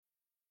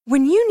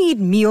When you need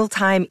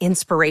mealtime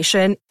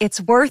inspiration,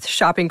 it's worth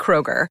shopping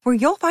Kroger, where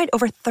you'll find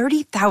over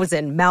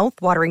 30,000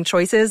 mouth-watering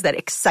choices that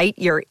excite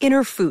your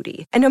inner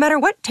foodie. And no matter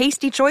what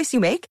tasty choice you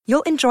make,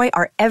 you'll enjoy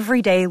our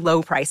everyday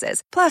low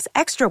prices, plus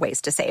extra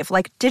ways to save,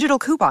 like digital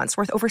coupons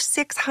worth over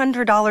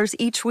 $600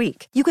 each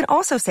week. You can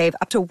also save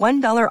up to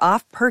 $1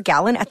 off per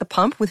gallon at the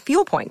pump with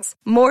fuel points.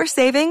 More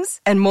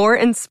savings and more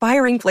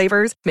inspiring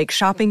flavors make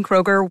shopping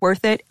Kroger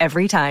worth it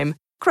every time.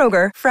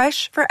 Kroger,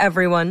 fresh for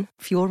everyone.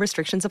 Fuel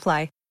restrictions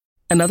apply.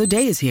 Another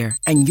day is here,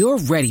 and you're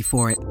ready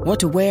for it. What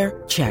to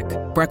wear? Check.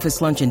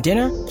 Breakfast, lunch, and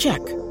dinner? Check.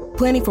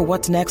 Planning for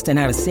what's next and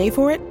how to save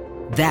for it?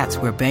 That's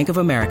where Bank of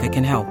America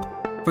can help.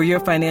 For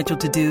your financial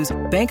to-dos,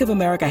 Bank of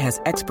America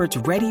has experts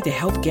ready to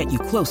help get you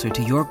closer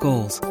to your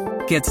goals.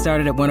 Get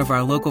started at one of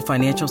our local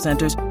financial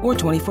centers or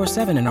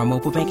 24/7 in our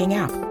mobile banking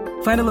app.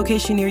 Find a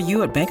location near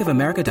you at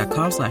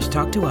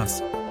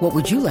bankofamerica.com/talktous. What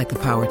would you like the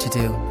power to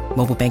do?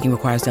 Mobile banking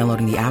requires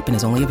downloading the app and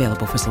is only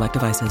available for select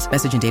devices.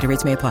 Message and data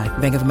rates may apply.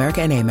 Bank of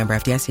America N.A., member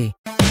FDIC.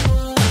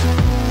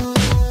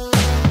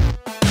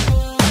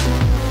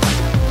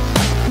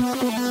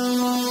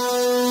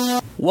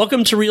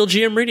 Welcome to Real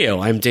GM Radio.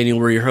 I'm Daniel,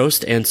 we're your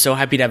host, and so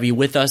happy to have you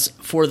with us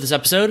for this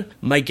episode.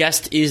 My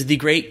guest is the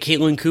great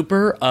Caitlin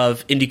Cooper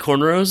of Indy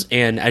Cornrows,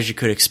 and as you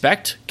could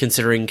expect,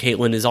 considering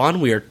Caitlin is on,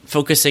 we are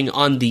focusing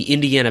on the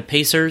Indiana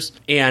Pacers,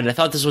 and I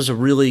thought this was a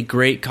really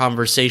great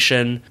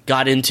conversation,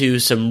 got into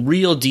some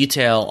real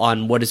detail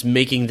on what is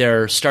making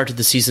their start to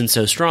the season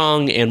so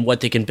strong and what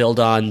they can build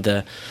on,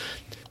 the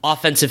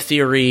offensive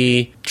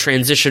theory,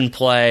 transition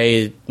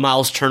play,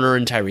 Miles Turner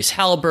and Tyrese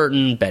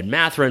Halliburton, Ben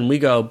Mathurin. We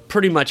go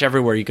pretty much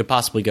everywhere you could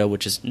possibly go,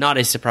 which is not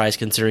a surprise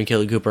considering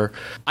Caitlin Cooper.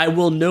 I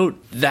will note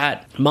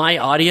that my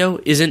audio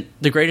isn't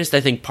the greatest.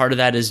 I think part of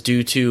that is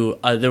due to,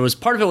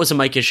 part of it was a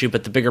mic issue,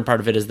 but the bigger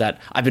part of it is that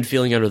I've been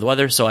feeling under the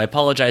weather, so I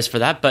apologize for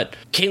that. But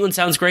Caitlin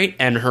sounds great,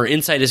 and her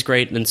insight is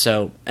great, and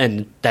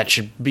that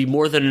should be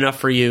more than enough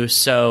for you.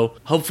 So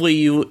hopefully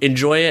you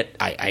enjoy it.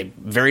 I'm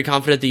very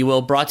confident that you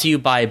will. Brought to you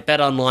by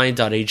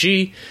betonline.ag.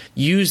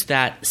 Use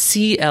that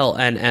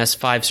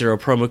CLNS50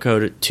 promo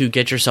code to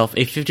get yourself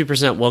a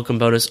 50% welcome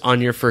bonus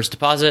on your first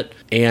deposit.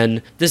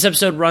 And this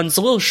episode runs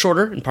a little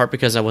shorter, in part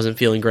because I wasn't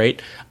feeling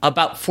great,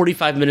 about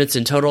 45 minutes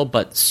in total,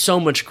 but so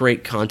much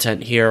great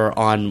content here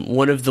on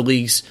one of the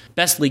league's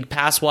best league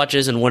pass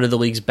watches and one of the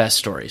league's best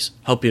stories.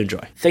 Hope you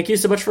enjoy. Thank you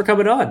so much for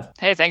coming on.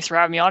 Hey, thanks for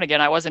having me on again.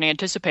 I wasn't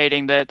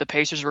anticipating that the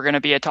Pacers were going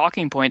to be a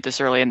talking point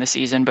this early in the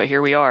season, but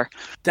here we are.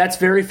 That's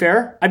very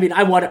fair. I mean,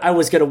 I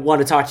was going to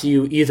want to talk to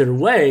you either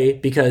way,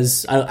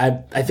 because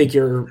I think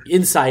your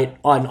insight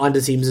on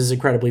the teams is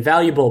incredibly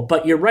valuable.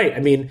 But you're right. I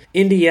mean,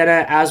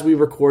 Indiana, as we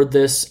record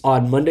this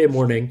on Monday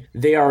morning,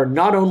 they are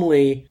not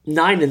only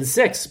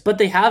 9-6, but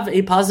they have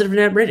a positive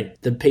net rating.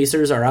 The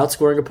Pacers are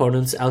outscoring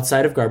opponents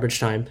outside of garbage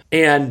time,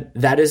 and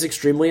that is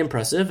extremely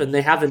impressive. And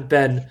they haven't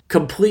been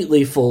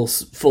completely full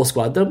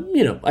squad.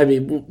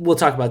 We'll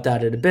talk about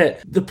that in a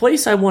bit. The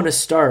place I want to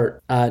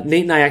start,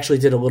 Nate and I actually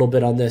did a little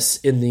bit on this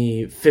in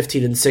the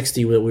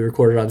 15-60 that we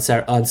recorded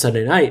on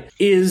Sunday night,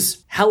 is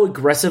how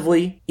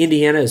aggressively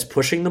Indiana is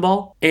pushing the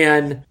ball.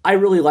 And I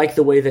really like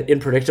the way that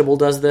Unpredictable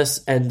does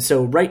this. And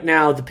so right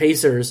now, the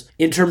Pacers,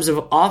 in terms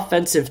of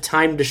offensive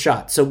time to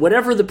shot, so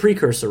whatever the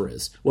precursor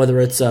is, whether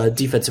it's a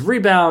defensive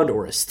rebound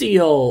or a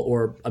steal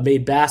or a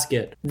made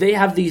basket, they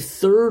have the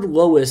third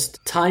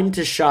lowest time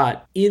to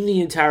shot in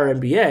the entire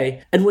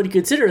NBA. And when you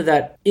consider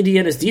that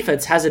Indiana's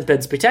defense hasn't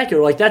been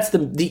spectacular, like that's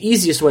the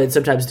easiest way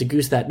sometimes to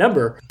goose that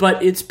number.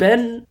 But it's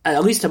been,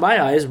 at least to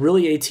my eyes,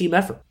 really a team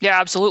effort. Yeah,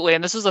 absolutely.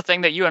 And this is the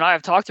thing that you and I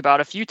have talked about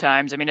a few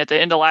times. I mean, at the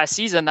end of last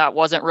season, that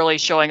wasn't really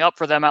showing up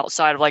for them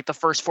outside of like the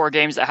first 4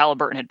 games that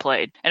Halliburton had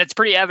played. And it's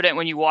pretty evident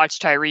when you watch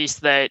Tyrese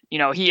that,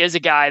 he is a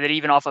guy that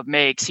even off of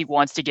makes, he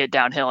wants to get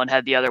downhill and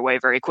head the other way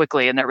very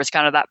quickly. And there was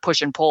kind of that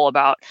push and pull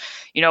about,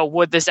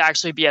 would this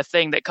actually be a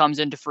thing that comes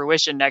into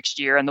fruition next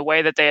year? And the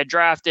way that they had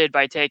drafted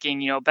by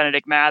taking,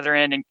 Benedict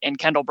Mathurin and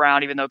Kendall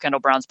Brown, even though Kendall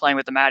Brown's playing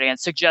with the Mad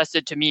Ants,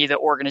 suggested to me that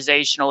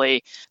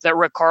organizationally that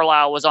Rick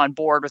Carlisle was on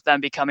board with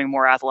them becoming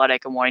more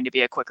athletic and wanting to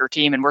be a quicker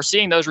team. And we're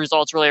seeing those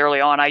results really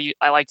early on. I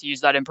like to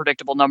use that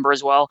Unpredictable number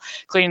as well.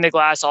 Cleaning the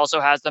Glass also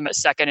has them at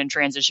 2nd in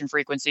transition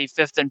frequency,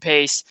 5th in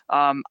pace.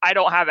 I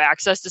don't have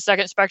access to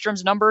Second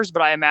Spectrum's numbers,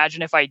 but I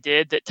imagine if I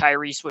did, that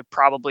Tyrese would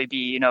probably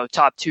be,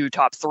 top 2,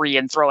 top 3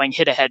 in throwing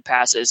hit-ahead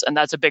passes. And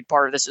that's a big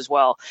part of this as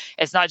well.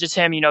 It's not just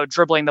him,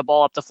 dribbling the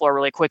ball up the floor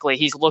really quickly.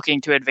 He's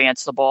looking to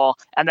advance the ball.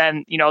 And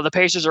then, the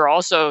Pacers are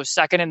also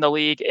 2nd in the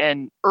league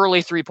in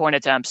early 3-point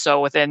attempts.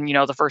 So within,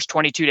 the first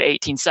 22 to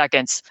 18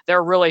 seconds,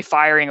 they're really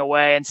firing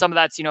away. And some of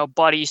that's,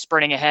 Buddy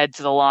sprinting ahead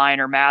to the the line,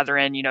 or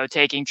Mathurin,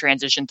 taking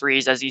transition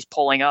threes as he's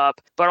pulling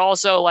up. But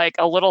also, like,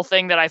 a little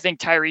thing that I think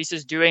Tyrese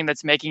is doing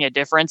that's making a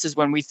difference is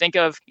when we think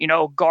of,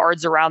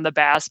 guards around the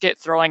basket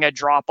throwing a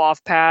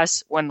drop-off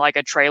pass when like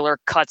a trailer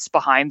cuts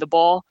behind the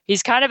ball.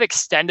 He's kind of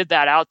extended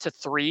that out to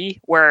three,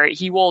 where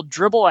he will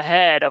dribble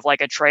ahead of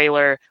like a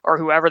trailer or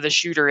whoever the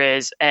shooter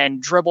is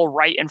and dribble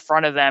right in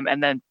front of them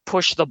and then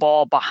push the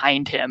ball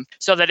behind him,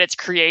 so that it's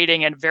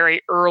creating a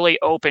very early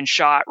open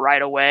shot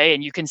right away.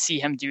 And you can see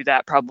him do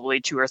that probably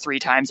 2 or 3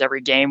 times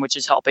every game, which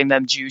is helping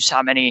them juice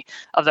how many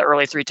of the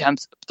early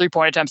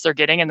three-point attempts they're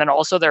getting. And then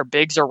also their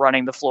bigs are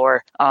running the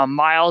floor.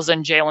 Miles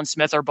and Jalen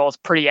Smith are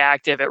both pretty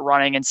active at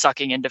running and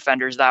sucking in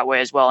defenders that way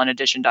as well, in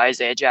addition to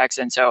Isaiah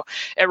Jackson. So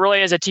it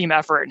really is a team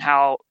effort in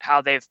how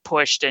they've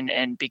pushed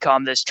and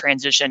become this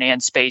transition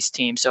and space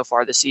team so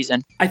far this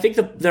season. I think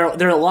there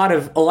are a lot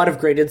of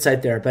great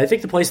insight there, but I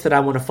think the place that I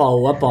want to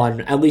follow up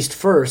on, at least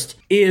first,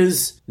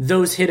 is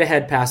those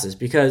hit-ahead passes,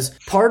 because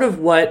part of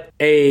what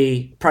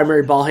a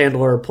primary ball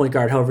handler or point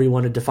guard, however you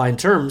want to define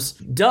terms,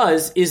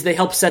 does is they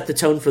help set the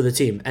tone for the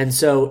team. And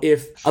so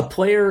if a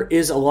player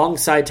is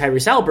alongside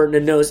Tyrese Haliburton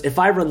and knows, if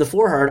I run the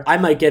floor hard, I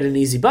might get an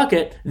easy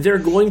bucket, they're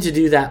going to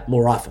do that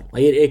more often.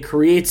 Like it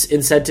creates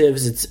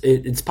incentives.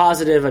 It's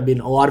positive. I mean,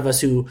 a lot of us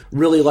who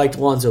really liked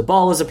Lonzo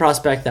Ball as a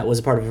prospect, that was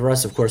a part of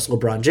us, of course,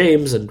 LeBron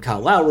James and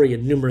Kyle Lowry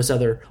and numerous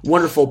other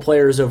wonderful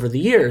players over the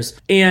years.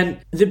 And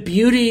the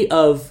beauty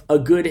of a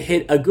good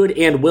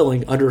and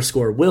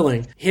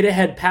willing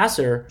hit-ahead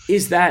passer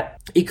is that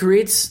it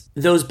creates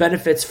those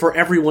benefits for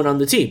everyone on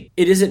the team.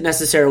 It isn't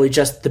necessarily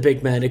just the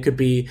big men. It could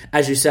be,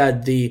 as you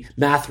said, the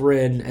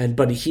Mathurin and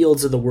Buddy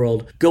Hields of the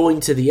world going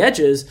to the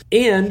edges.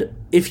 And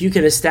if you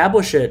can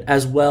establish it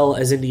as well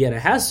as Indiana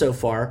has so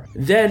far,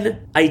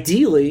 then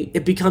ideally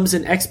it becomes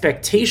an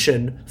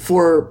expectation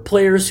for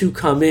players who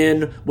come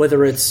in,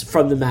 whether it's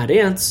from the Mad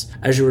Ants,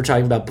 as you were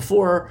talking about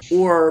before,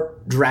 or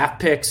draft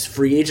picks,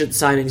 free agent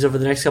signings over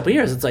the next couple of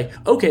years. It's like,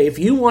 okay, if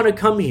you want to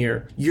come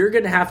here, you're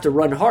going to have to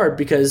run hard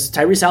because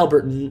Tyrese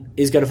Haliburton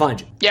is going to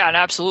find you. Yeah, and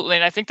absolutely.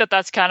 And I think that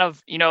that's kind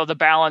of, the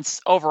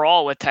balance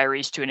overall with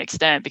Tyrese to an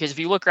extent, because if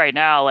you look right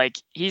now, like,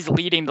 he's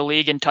leading the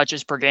league in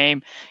touches per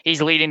game.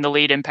 He's leading the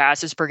lead in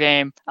passes per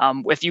game.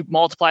 If you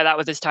multiply that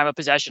with his time of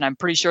possession, I'm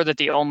pretty sure that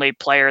the only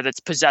player that's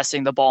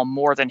possessing the ball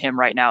more than him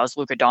right now is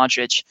Luka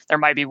Doncic. There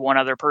might be one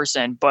other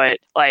person, but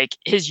like,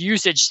 his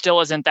usage still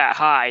isn't that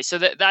high. So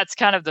that's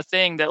kind of the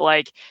thing, that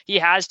like, he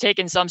has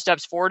taken some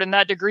steps forward in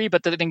that degree,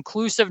 but the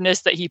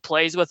inclusiveness that he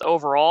plays with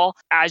overall,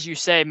 as you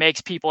say,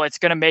 it's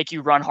going to make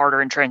you run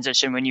harder in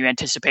transition when you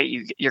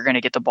anticipate you're going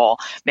to get the ball.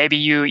 Maybe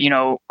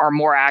you are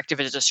more active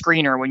as a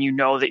screener when you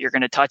know that you're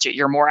going to touch it.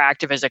 You're more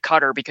active as a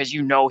cutter because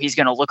he's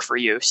going to look for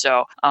you.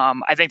 So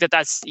I think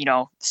that's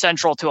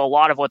central to a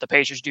lot of what the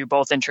Pacers do,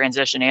 both in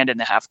transition and in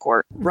the half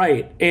court.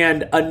 Right.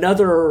 And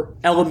another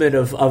element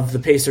of the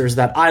Pacers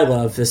that I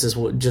love, this is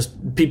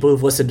just people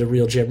who've listened to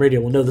Real GM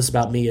Radio will know this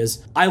about me,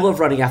 is I love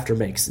running after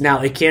makes.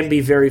 Now, it can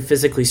be very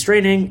physically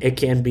straining, it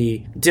can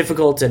be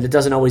difficult, and it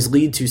doesn't always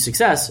lead to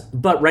success.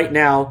 But right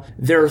now,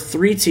 there are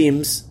 3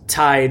 teams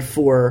tied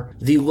for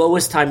the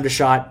lowest time to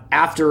shot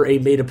after a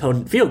made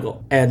opponent field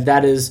goal. And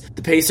that is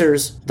the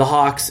Pacers, the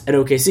Hawks, and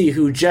OKC,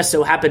 who just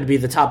so happen to be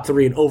the top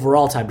 3 in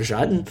overall time to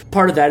shot. And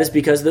part of that is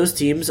because those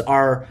teams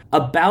are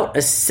about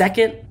a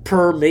second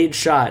per made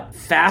shot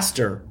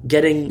faster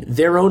getting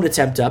their own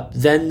attempt up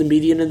than the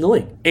median in the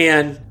league.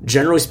 And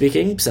generally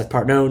speaking, Seth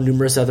Partnow,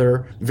 numerous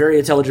other very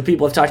intelligent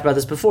people have talked about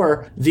this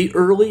before, the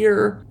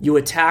earlier you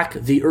attack,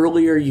 the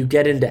earlier you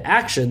get into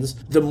actions,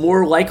 the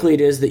more likely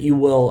it is that you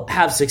will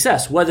have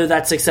success. Whether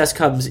that success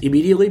comes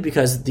immediately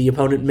because the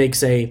opponent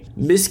makes a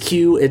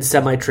miscue in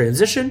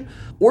semi-transition,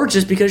 or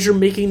just because you're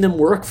making them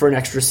work for an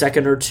extra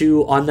second or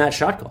 2 on that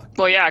shot clock.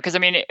 Well, yeah, because I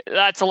mean,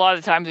 that's a lot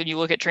of the times when you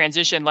look at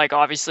transition, like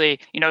obviously,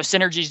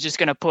 Synergy is just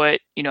going to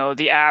put,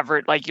 the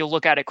average, like you'll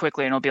look at it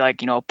quickly and it'll be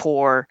like,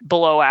 poor,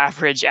 below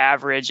average,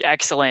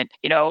 excellent.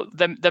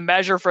 The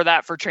measure for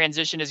that for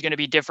transition is going to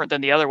be different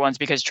than the other ones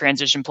because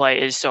transition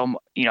play is so,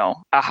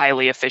 a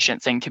highly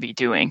efficient thing to be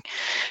doing.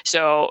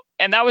 So,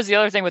 and that was the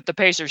other thing with the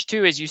Pacers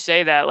too, is you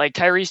say that like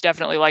Tyrese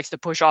definitely likes to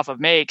push off of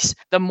makes.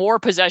 The more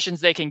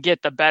possessions they can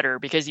get, the better,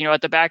 because,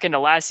 at the back end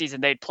of last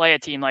season, they'd play a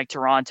team like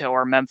Toronto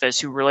or Memphis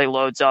who really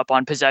loads up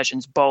on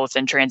possessions, both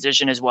in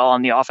transition as well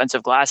on the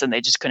offensive glass, and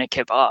they just couldn't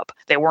keep up.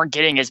 They weren't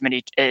getting as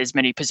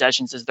many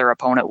possessions as their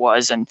opponent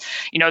was. And,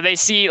 they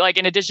see, like,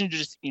 in addition to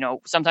just,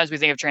 sometimes we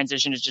think of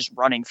transition as just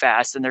running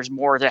fast, and there's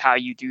more to how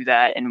you do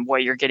that and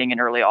what you're getting in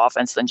early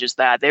offense than just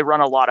that. They run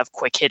a lot of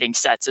quick hitting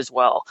sets as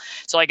well.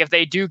 So like if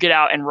they do get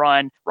out and run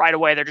right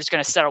away, they're just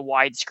going to set a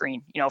wide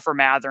screen, for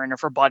Mathurin or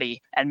for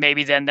Buddy. And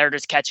maybe then they're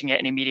just catching it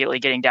and immediately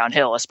getting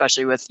downhill,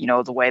 especially with,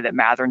 the way that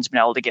Mathurin's been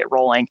able to get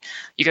rolling.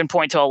 You can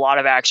point to a lot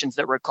of actions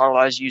that Rick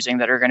Carlisle is using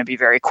that are going to be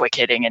very quick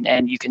hitting.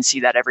 And you can see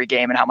that every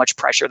game and how much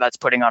pressure that's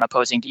putting on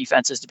opposing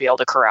defenses to be able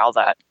to corral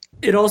that.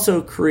 it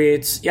also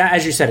creates,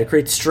 as you said, it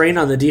creates strain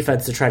on the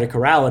defense to try to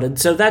corral it. And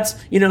so that's,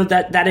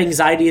 that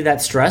anxiety,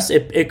 that stress,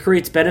 it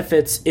creates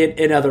benefits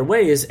in other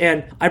ways.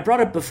 And I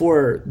brought up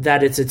before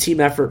that it's a team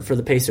effort for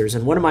the Pacers.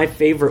 And one of my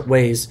favorite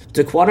ways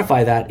to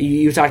quantify that,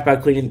 you talked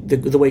about cleaning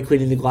the way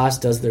Cleaning the Glass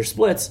does their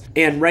splits.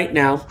 And right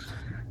now,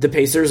 the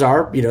Pacers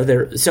are,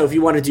 so if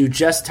you want to do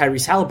just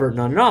Tyrese Halliburton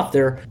on and off,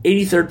 they're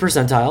 83rd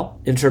percentile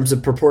in terms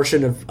of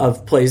proportion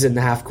of plays in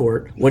the half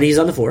court when he's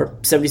on the floor,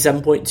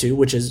 77.2,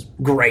 which is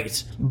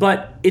great.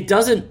 But it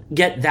doesn't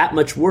get that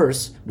much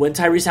worse when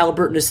Tyrese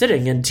Halliburton is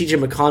sitting, and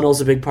TJ McConnell's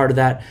a big part of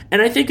that.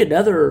 And I think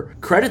another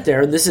credit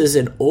there, and this is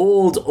an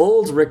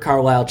old Rick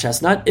Carlisle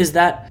chestnut, is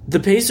that the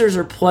Pacers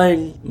are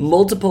playing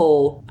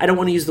multiple, I don't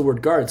want to use the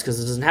word guards because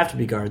it doesn't have to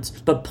be guards,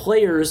 but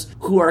players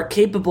who are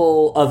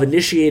capable of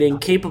initiating,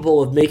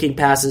 capable of making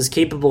passes,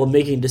 capable of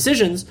making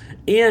decisions,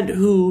 and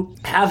who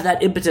have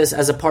that impetus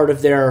as a part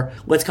of their,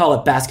 let's call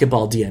it,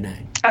 basketball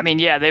DNA. I mean,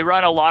 yeah, they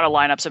run a lot of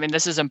lineups. I mean,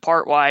 this is in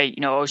part why,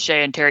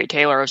 O'Shea and Terry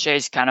Taylor,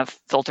 O'Shea's kind of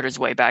filtered his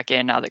way back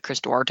in now that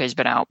Chris Duarte's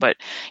been out. But,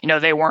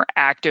 they weren't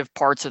active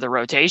parts of the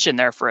rotation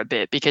there for a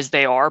bit because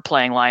they are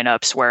playing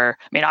lineups where,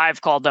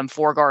 I've called them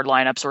 4-guard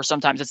lineups, or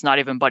sometimes it's not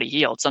even Buddy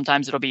Hield.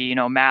 Sometimes it'll be,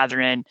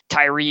 Mathurin,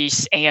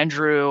 Tyrese,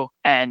 Andrew,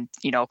 and,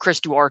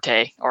 Chris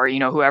Duarte, or,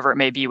 whoever it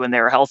may be when they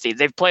were healthy.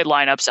 They've played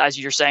lineups, as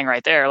you're saying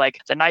right there. Like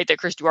the night that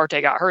Chris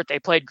Duarte got hurt, they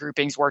played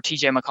groupings where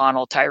TJ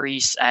McConnell,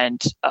 Tyrese,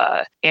 and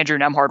Andrew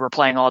Nembhard were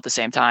playing all at the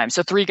same time.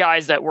 So 3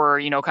 guys that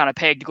were, kind of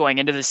pegged going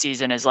into the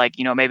season as like,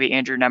 maybe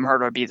Andrew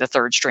Nembhard would be the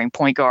 3rd string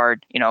point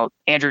guard.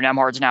 Andrew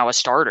Nembhard's now a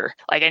starter.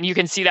 Like, and you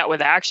can see that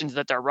with actions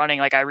that they're running.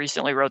 Like I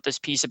recently wrote this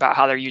piece about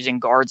how they're using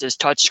guards as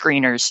touch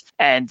screeners,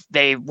 and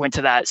they went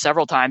to that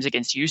several times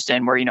against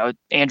Houston where,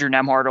 Andrew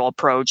Nembhard will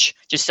approach,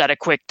 just set a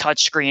quick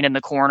touch screen in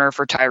the corner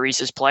for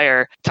Tyrese's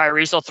player.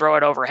 Tyrese will throw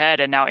it overhead,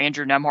 and now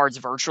Andrew Nembhard's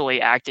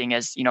virtually acting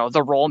as,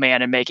 the roll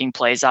man and making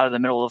plays out of the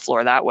middle of the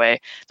floor that way.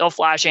 They'll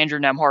flash Andrew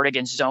Nembhard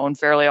against zone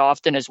fairly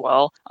often as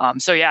well.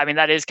 So yeah,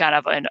 that is kind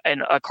of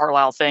a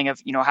Carlisle thing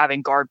of,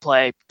 having guard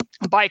play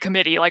by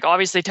committee. Like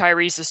obviously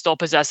Tyrese is still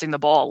possessing the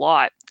ball a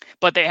lot,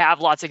 but they have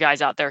lots of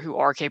guys out there who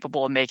are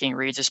capable of making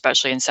reads,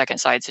 especially in second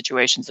side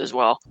situations as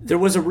well. There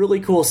was a really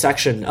cool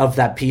section of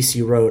that piece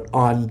you wrote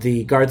on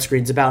the guard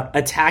screens about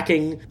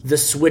attacking the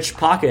switch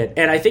pocket.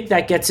 And I think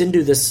that gets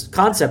into this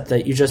concept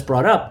that you just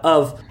brought up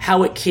of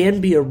how it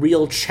can be a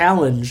real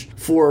challenge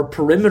for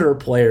perimeter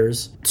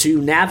players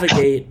to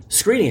navigate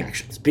screening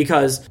actions,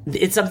 because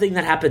it's something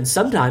that happens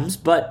sometimes,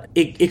 but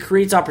it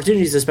creates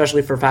opportunities,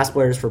 especially for fast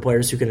players, for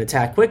players who can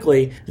attack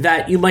quickly,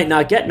 that you might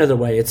not get another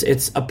way.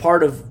 It's a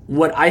part of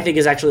what I think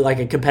is actually like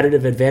a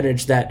competitive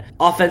advantage that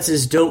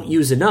offenses don't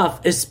use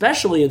enough,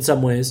 especially in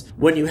some ways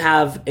when you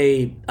have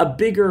a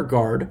bigger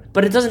guard,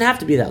 but it doesn't have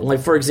to be that. Like,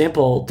 for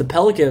example, the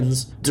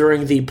Pelicans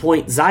during the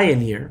Point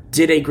Zion year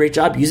did a great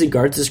job using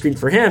guards to screen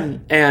for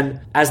him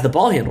and as the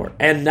ball handler,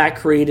 and that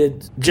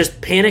created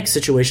just panic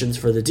situations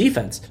for the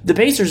defense. The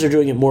Pacers are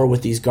doing it more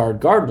with these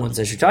guard ones,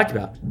 as you talked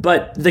about,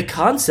 but the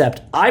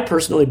concept, I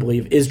personally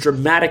believe, is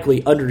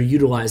dramatically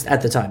underutilized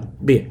at the time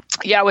being.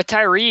 Yeah, with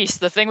Tyrese,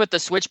 the thing with the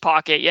switch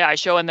pocket, I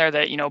show in there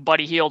that,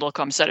 Buddy Hield will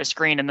come set a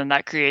screen, and then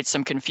that creates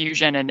some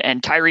confusion,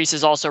 and Tyrese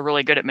is also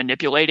really good at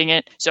manipulating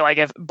it. So like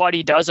if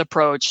Buddy does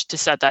approach to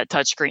set that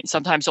touch screen,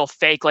 sometimes he'll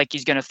fake like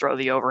he's going to throw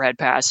the overhead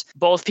pass.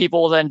 Both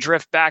people will then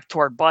drift back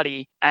toward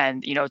Buddy,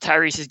 and,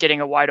 Tyrese is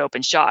getting a wide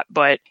open shot.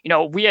 But,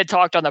 we had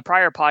talked on the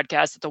prior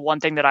podcast that the one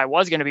thing that I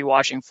was going to be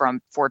watching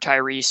for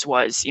Tyrese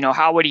was,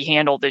 how would he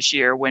handle this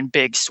year when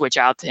bigs switch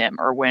out to him,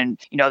 or when,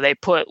 they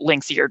put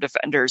lengthier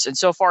defenders. And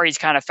so far he's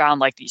kind of found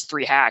like these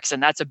 3 hacks,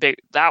 and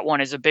that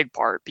one is a big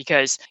part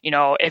because,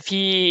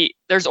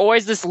 there's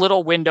always this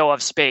little window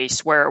of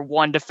space where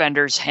one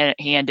defender's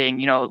handing,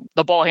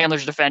 the ball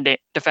handler's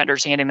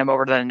defender's handing them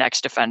over to the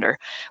next defender,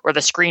 where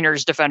the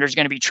screener's defender is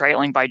going to be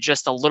trailing by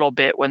just a little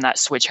bit when that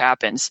switch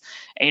happens.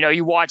 And,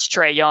 you watch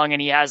Trae Young,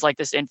 and he has like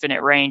this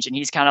infinite range, and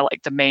he's kind of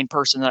like the main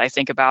person that I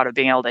think about of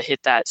being able to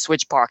hit that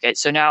switch pocket.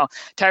 So now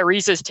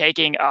Tyrese is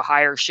taking a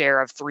higher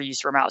share of threes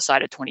from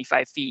outside of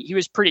 25 feet. He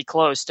was pretty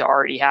close to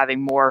already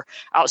having more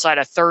outside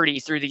of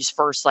 30 through these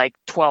first like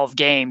 12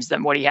 games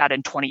than what he had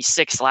in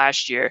 26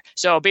 last year.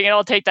 So being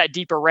able to take that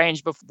deeper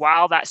range, but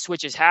while that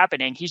switch is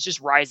happening, he's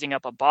just rising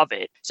up above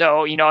it.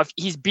 So, if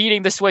he's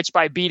beating the switch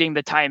by beating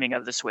the timing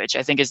of the switch,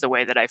 I think is the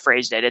way that I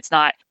phrased it. It's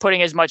not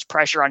putting as much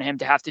pressure on him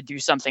to have to do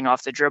something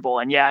off the dribble.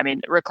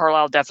 And Rick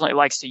Carlisle definitely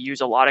likes to use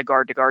a lot of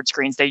guard to guard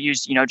screens. They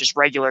use, just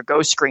regular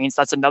ghost screens.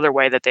 That's another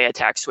way that they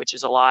attack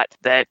switches a lot.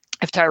 That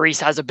if Tyrese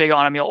has a big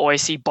on him, you'll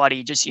always see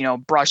Buddy just,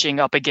 brushing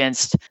up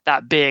against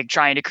that big,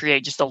 trying to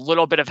create just a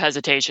little bit of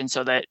hesitation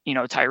so that,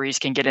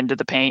 Tyrese can get into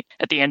the paint.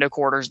 At the end of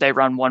quarters, they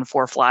run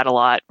 1-4 flat a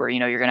lot where,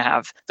 you're going to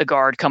have the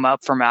guard come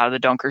up from out of the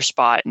dunker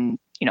spot and,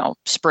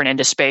 sprint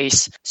into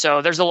space.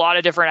 So there's a lot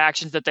of different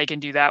actions that they can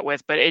do that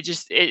with, but it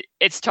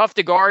it's tough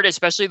to guard,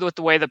 especially with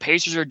the way the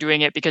Pacers are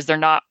doing it, because they're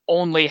not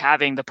only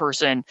having the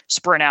person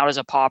sprint out as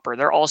a popper,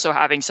 they're also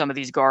having some of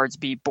these guards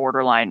be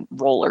borderline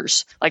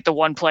rollers. Like the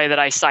one play that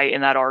I cite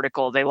in that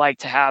article, they like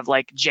to have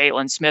like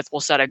Jalen Smith will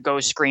set a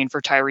ghost screen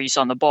for Tyrese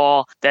on the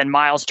ball. Then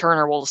Miles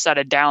Turner will set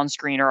a down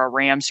screen or a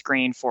ram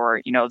screen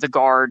for, the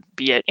guard,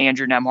 be it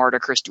Andrew Nembhard or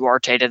Chris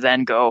Duarte, to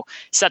then go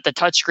set the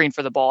touch screen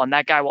for the ball. And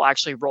that guy will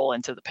actually roll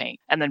into the paint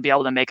and then be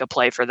able to make a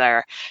play for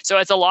there. So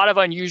it's a lot of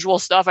unusual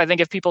stuff. I think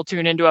if people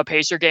tune into a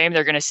Pacer game,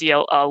 they're going to see a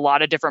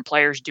lot of different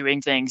players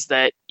doing things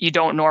that you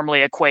don't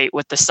normally equate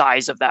with the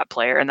size of that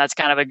player. And that's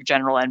kind of a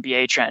general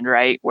NBA trend,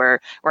 right? Where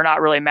we're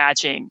not really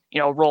matching,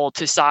 role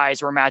to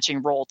size, we're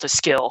matching role to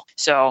skill.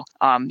 So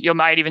you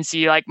might even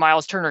see like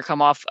Miles Turner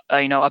come off,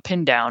 a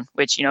pin down,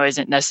 which,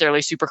 isn't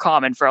necessarily super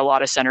common for a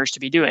lot of centers to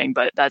be doing,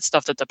 but that's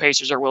stuff that the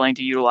Pacers are willing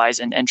to utilize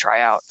and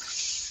try out.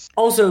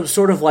 Also,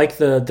 sort of like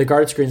the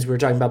guard screens we were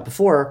talking about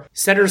before,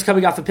 centers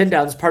coming off of pin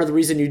downs, part of the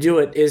reason you do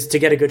it is to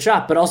get a good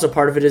shot, but also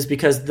part of it is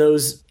because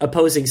those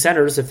opposing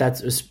centers, if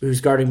that's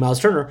who's guarding Miles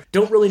Turner,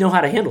 don't really know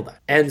how to handle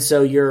that. And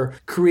so you're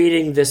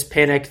creating this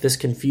panic, this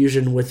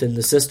confusion within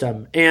the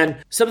system. And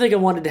something I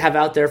wanted to have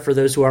out there for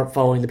those who aren't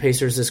following the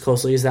Pacers this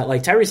closely is that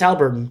like Tyrese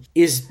Haliburton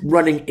is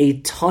running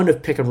a ton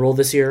of pick and roll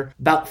this year.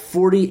 About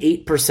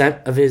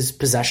 48% of his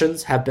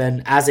possessions have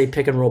been as a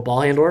pick and roll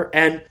ball handler.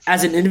 And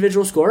as an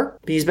individual scorer,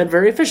 he's been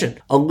very efficient.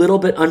 A little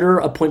bit under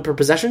a point per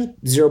possession,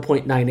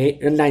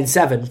 0.98 and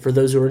 97 for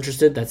those who are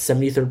interested. That's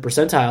 73rd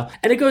percentile.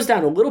 And it goes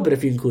down a little bit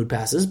if you include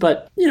passes,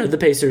 but the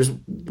Pacers,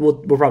 we'll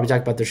probably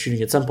talk about their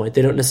shooting at some point.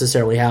 They don't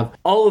necessarily have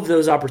all of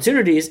those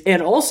opportunities.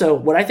 And also,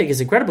 what I think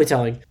is incredibly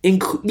telling,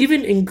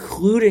 even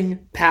including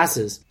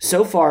passes,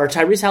 so far,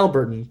 Tyrese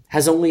Haliburton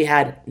has only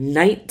had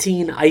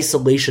 19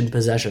 isolation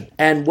possession.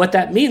 And what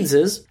that means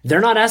is they're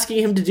not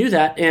asking him to do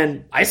that.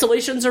 And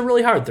isolations are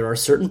really hard. There are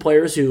certain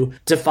players who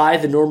defy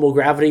the normal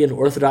gravity and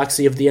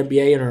orthodoxy of the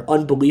NBA and are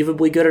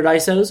unbelievably good at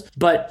ISOs.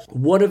 But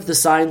one of the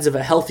signs of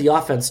a healthy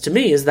offense to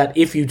me is that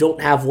if you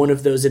don't have one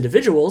of those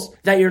individuals,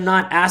 that you're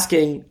not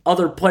asking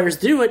other players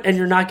to do it and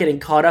you're not getting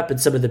caught up in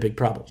some of the big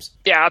problems.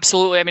 Yeah,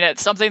 absolutely. I mean,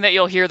 it's something that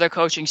you'll hear the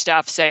coaching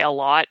staff say a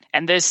lot.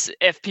 And this,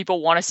 if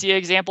people want to see an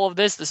example of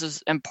this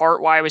is in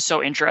part why I was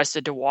so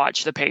interested to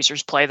watch the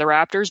Pacers play the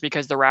Raptors,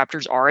 because the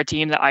Raptors are a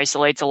team that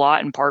isolates a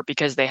lot, in part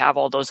because they have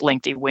all those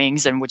lengthy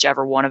wings, and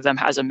whichever one of them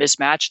has a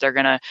mismatch, they're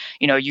going to,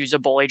 use a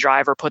bully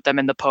drive or put them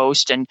in the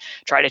post and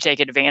try to take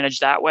advantage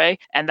that way.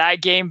 And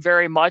that game,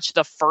 very much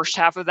the first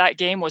half of that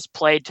game was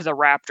played to the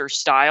Raptors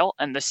style.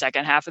 And the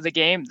second half of the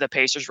game, the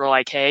Pacers were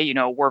like, hey,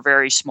 we're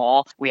very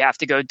small. We have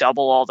to go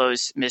double all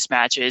those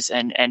mismatches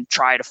and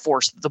try to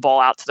force the ball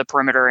out to the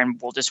perimeter, and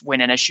we'll just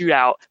win in a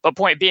shootout. But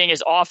point being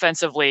is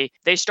offensively,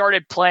 they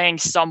started playing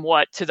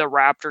somewhat to the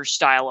Raptors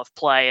style of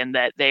play, and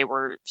that they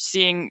were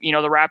seeing, the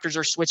Raptors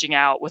are switching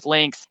out with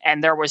length,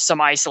 and there was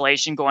some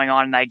isolation going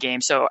on in that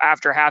game. So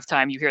after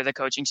halftime, you hear the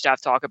coaching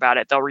staff talk about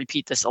it. They'll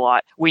repeat this a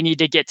lot. We need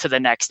to get to the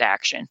next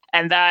action.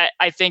 And that,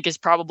 I think, is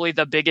probably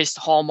the biggest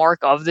hallmark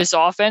of this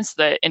offense,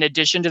 that in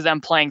addition to them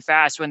playing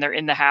fast when they're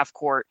in the half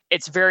court,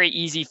 it's very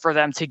easy for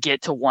them to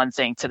get to one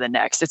thing to the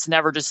next. It's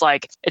never just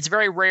like, it's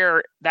very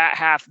rare, that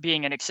half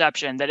being an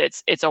exception, that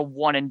it's a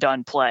one and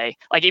done play.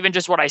 Like even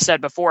just what I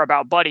said before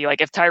about Buddy,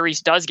 like if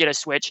Tyrese does get a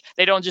switch,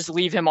 they don't just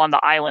leave him on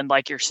the island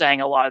like you're saying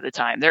a lot of the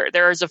time.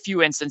 There's a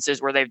few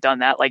instances where they've done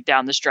that, like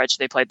down the stretch,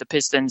 they played the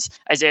Pistons,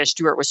 Isaiah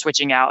Stewart was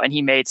switching out and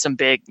he made some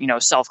big,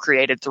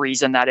 self-created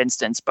threes in that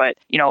instance. But,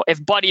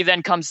 if Buddy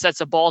then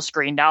sets a ball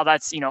screen, now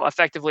that's,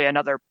 effectively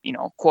another,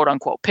 quote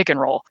unquote pick and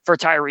roll for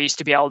Tyrese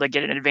to be able to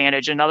get an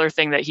advantage. Another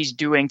thing that he's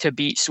doing to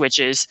beat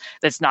switches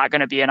that's not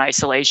going to be in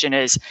isolation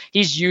is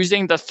he's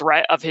using the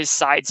threat of his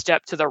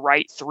sidestep to the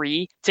right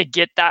three to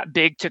get that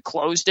big to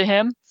close to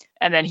him.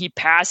 And then he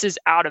passes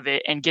out of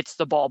it and gets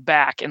the ball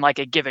back in like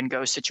a give and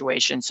go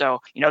situation. So,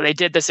 they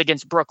did this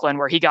against Brooklyn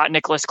where he got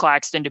Nicholas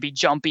Claxton to be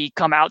jumpy,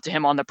 come out to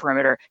him on the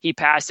perimeter. He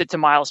passed it to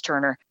Miles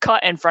Turner,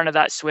 cut in front of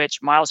that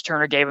switch. Miles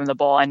Turner gave him the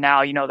ball, and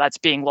now, that's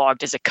being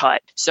logged as a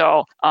cut.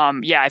 So,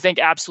 I think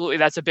absolutely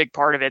that's a big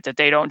part of it, that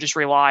they don't just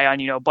rely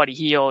on, Buddy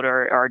Hield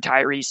or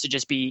Tyrese to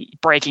just be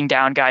breaking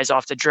down guys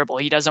off the dribble.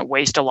 He doesn't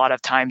waste a lot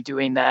of time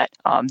doing that.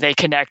 They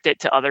connect it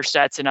to other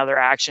sets and other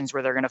actions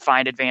where they're going to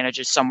find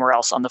advantages somewhere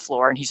else on the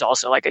floor. And he's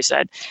also, like I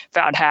said,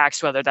 found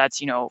hacks, whether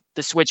that's,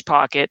 the switch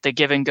pocket, the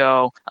give and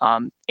go.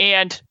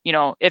 And,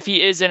 if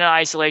he is in an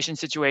isolation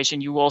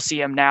situation, you will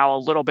see him now a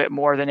little bit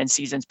more than in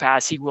seasons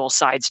past. He will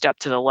sidestep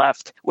to the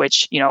left,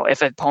 which,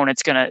 if an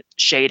opponent's going to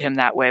shade him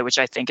that way, which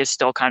I think is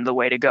still kind of the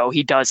way to go,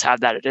 he does have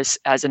that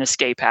as an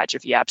escape hatch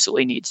if he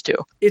absolutely needs to.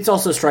 It's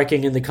also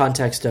striking in the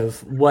context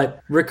of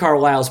what Rick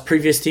Carlisle's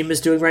previous team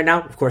is doing right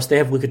now. Of course, they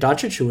have Luka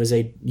Doncic, who is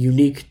a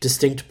unique,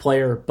 distinct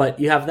player, but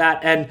you have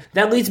that. And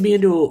that leads me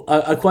into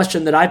a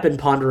question that I've been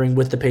pondering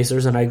with the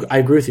Pacers, and I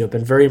agree with you. I've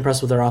been very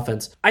impressed with their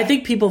offense. I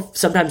think people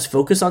sometimes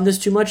focus on this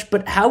too much,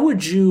 but how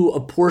would you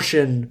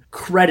apportion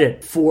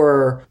credit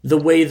for the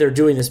way they're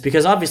doing this?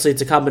 Because obviously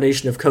it's a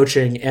combination of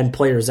coaching and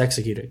players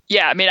executing.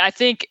 Yeah, I mean, I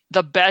think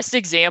the best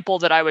example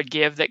that I would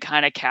give that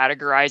kind of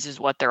categorizes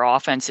what their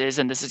offense is,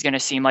 and this is going to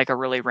seem like a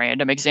really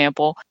random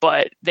example,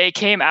 but they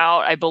came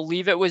out, I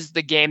believe it was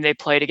the game they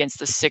played against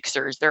the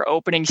Sixers. Their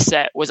opening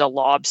set was a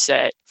lob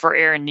set for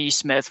Aaron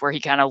Nesmith where he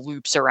kind of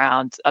loops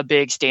around a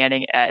big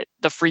standing at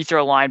the free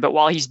throw line. But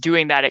while he's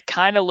doing that, it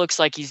kind of looks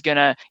like he's going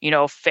to,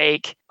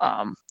 fake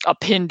a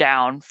pin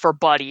down for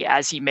Buddy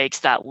as he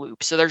makes that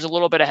loop. So there's a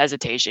little bit of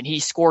hesitation. He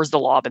scores the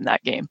lob in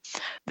that game.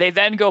 They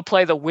then go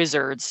play the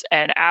Wizards,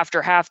 and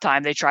after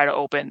halftime, they try to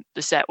open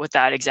the set with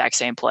that exact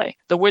same play.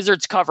 The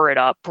Wizards cover it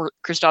up.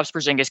 Kristaps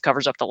Porzingis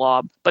covers up the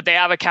lob, but they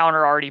have a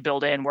counter already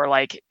built in where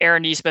like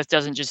Aaron Nesmith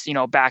doesn't just,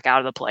 back out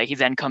of the play. He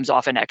then comes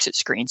off an exit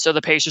screen. So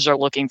the Pacers are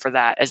looking for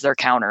that as their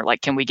counter.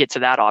 Like, can we get to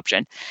that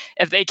option?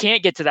 If they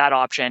can't get to that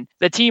option,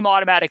 the team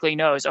automatically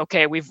knows,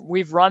 okay,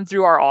 we've run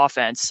through our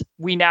offense.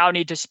 We now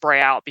need to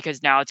spray out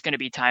because now it's going to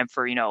be time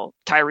for,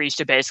 Tyrese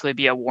to basically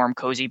be a warm,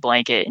 cozy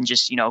blanket and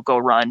just, go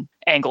run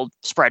angled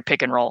spread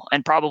pick and roll,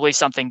 and probably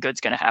something good's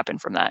going to happen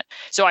from that.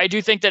 So I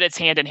do think that it's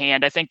hand in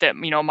hand. I think that,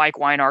 Mike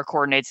Weinar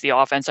coordinates the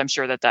offense. I'm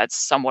sure that that's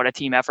somewhat a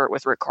team effort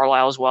with Rick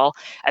Carlisle as well.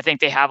 I think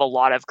they have a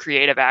lot of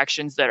creative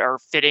actions that are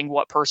fitting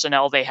what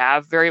personnel they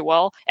have very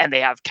well, and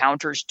they have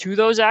counters to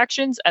those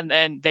actions. And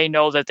then they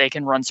know that they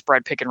can run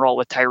spread pick and roll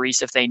with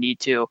Tyrese if they need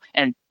to,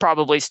 and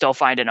probably still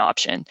find an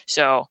option.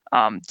 So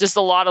just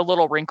a lot of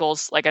little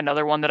wrinkles. Like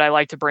another one that I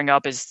like to bring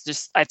up is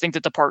just, I think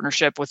that the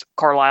partnership with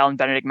Carlisle and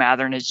Bennedict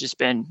Mathurin has just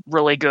been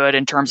really good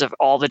in terms of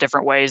all the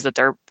different ways that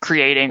they're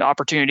creating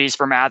opportunities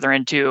for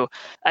Mathurin to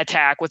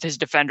attack with his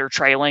defender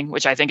trailing,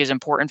 which I think is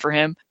important for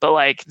him. But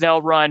like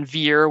they'll run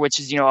veer, which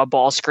is, a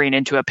ball screen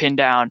into a pin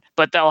down,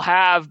 but they'll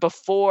have,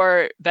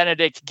 before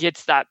Bennedict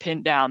gets that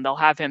pin down, they'll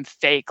have him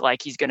fake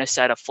like he's going to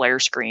set a flare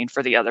screen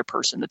for the other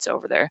person that's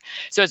over there.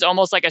 So it's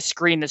almost like a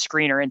screen the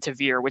screener into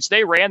veer, which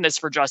they ran this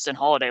for Justin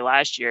Holiday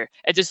last year.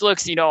 It just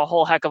looks, a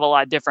whole heck of a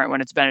lot different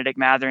when it's Bennedict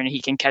Mathurin and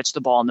he can catch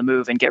the ball on the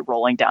move and get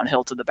rolling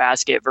downhill to the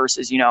basket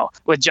versus,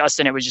 with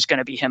Justin, it was just going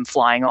to be him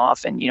flying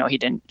off. And, he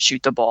didn't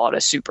shoot the ball at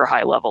a super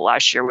high level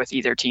last year with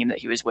either team that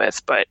he was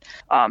with. But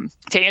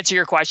to answer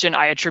your question,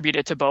 I attribute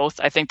it to both.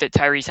 I think that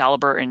Tyrese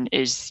Haliburton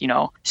is,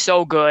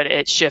 so good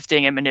at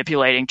shifting and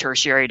manipulating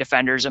tertiary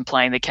defenders and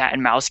playing the cat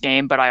and mouse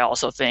game. But I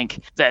also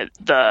think that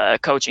the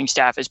coaching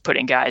staff is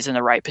putting guys in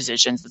the right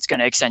positions that's going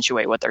to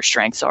accentuate what their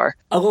strengths are.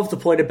 I love the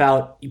point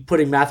about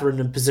putting Mathurin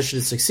in position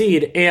to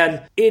succeed.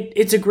 And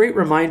it's a great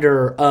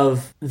reminder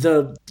of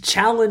the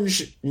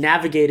challenge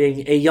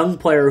navigating a young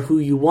player who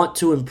you want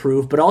to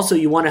improve, but also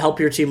you want to help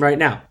your team right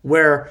now,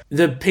 where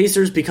the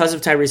Pacers, because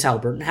of Tyrese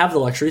Haliburton, have the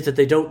luxury that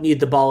they don't need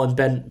the ball in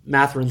Ben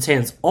Mathurin's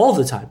hands all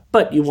the time,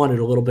 but you want it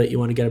a little bit. You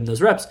want to get him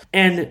those reps.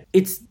 And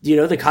it's,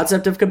 the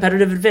concept of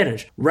competitive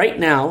advantage. Right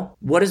now,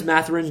 what does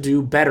Mathurin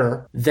do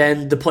better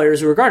than the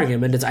players who are guarding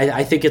him? And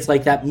I think it's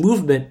like that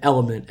movement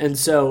element. And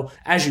so,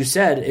 as you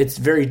said, it's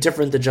very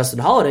different than Justin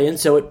Holiday. And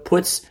so it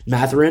puts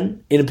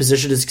Mathurin in a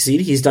position to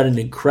succeed. He's done an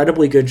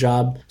incredibly good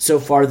job so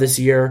far this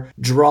year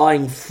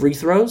drawing free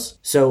throws.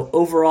 So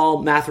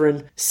overall,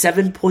 Mathurin,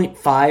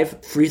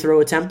 7.5 free throw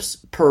attempts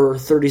per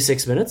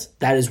 36 minutes.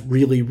 That is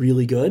really,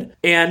 really good.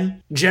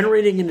 And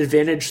generating an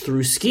advantage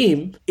through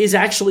scheme is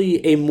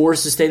actually a more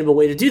sustainable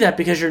way to do that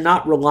because you're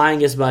not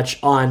relying as much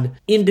on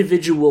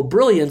individual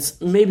brilliance,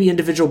 maybe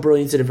individual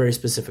brilliance in a very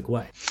specific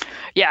way.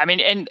 Yeah, I mean,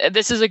 and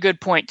this is a good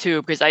point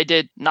too, because I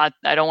don't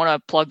want to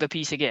plug the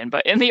piece again,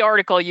 but in the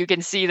article, you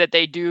can see that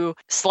they do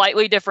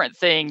slightly different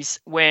things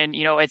when,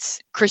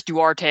 it's Chris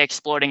Duarte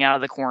exploding out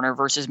of the corner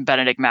versus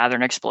Bennedict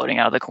Mathurin exploding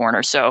out of the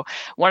corner. So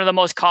one of the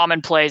most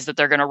common plays that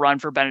they're going to run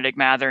for Bennedict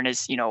Mathurin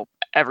is,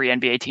 every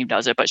NBA team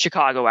does it, but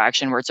Chicago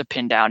action where it's a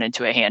pin down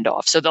into a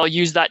handoff. So they'll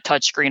use that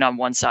touch screen on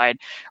one side,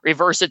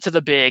 reverse it to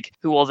the big,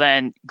 who will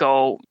then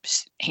go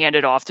hand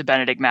it off to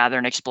Bennedict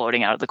Mathurin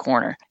exploding out of the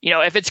corner.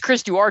 If it's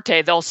Chris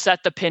Duarte, they'll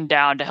set the pin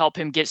down to help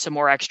him get some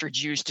more extra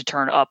juice to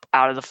turn up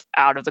out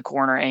of the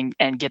corner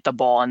and get the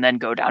ball and then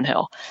go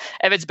downhill.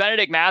 If it's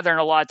Bennedict Mathurin,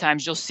 a lot of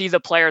times you'll see the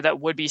player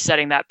that would be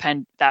setting that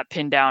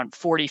pin down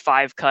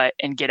 45 cut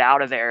and get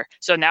out of there.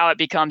 So now it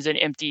becomes an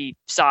empty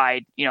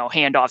side,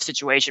 handoff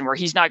situation where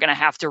he's not going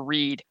to have to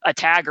read a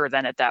tagger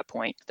then at that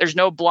point. There's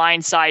no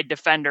blind side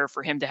defender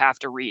for him to have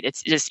to read.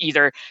 It's just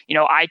either,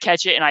 I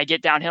catch it and I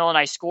get downhill and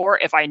I score.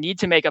 If I need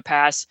to make a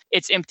pass,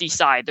 it's empty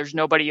side. There's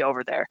nobody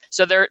over there.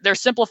 So they're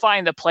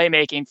simplifying the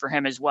playmaking for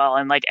him as well.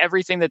 And like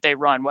everything that they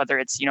run, whether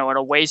it's, an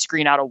away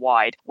screen out of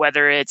wide,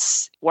 whether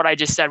it's what I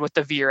just said with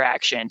the veer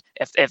action,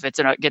 if it's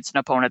gets an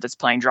opponent that's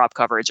playing drop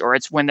coverage, or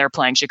it's when they're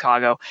playing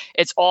Chicago,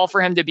 it's all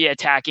for him to be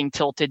attacking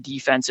tilted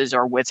defenses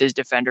or with his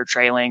defender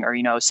trailing, or,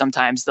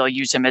 sometimes they'll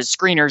use him as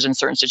screeners in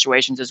certain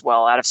situations as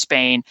well out of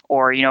Spain,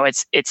 or,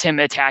 it's him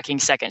attacking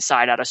second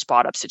side out of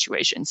spot up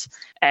situations.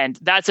 And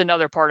that's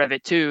another part of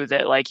it too,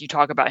 that like you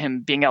talk about him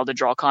and being able to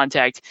draw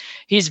contact.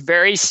 He's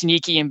very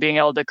sneaky in being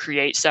able to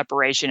create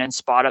separation and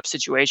spot up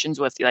situations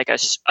with like a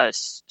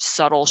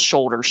subtle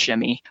shoulder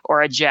shimmy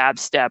or a jab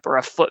step or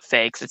a foot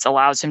fake that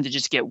allows him to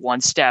just get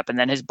one step, and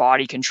then his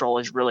body control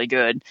is really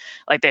good.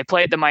 Like they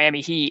played the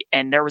Miami Heat,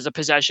 and there was a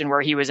possession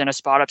where he was in a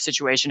spot up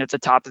situation at the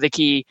top of the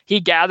key. He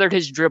gathered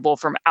his dribble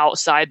from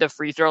outside the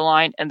free throw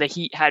line, and the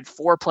Heat had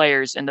 4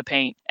 players in the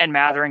paint, and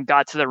Mathurin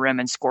got to the rim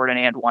and scored an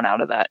and one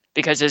out of that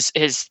because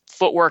his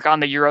footwork on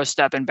the Euro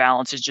step and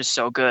balance is just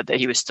so good that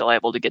he was still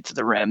able to get to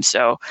the rim.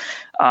 So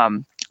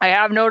I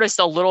have noticed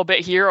a little bit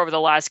here over the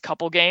last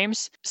couple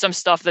games, some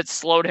stuff that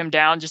slowed him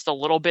down just a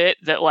little bit,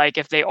 that like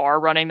if they are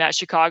running that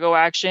Chicago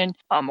action,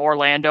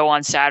 Orlando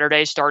on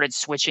Saturday started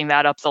switching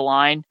that up the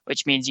line,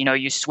 which means,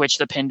 you switch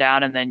the pin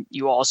down and then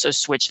you also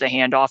switch the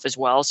handoff as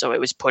well. So it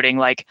was putting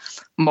like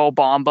Mo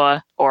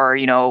Bamba or,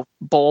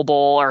 Bol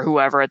Bol or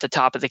whoever at the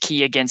top of the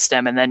key against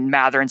them. And then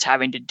Mathurin's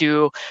having to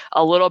do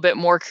a little bit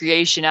more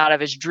creation out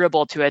of his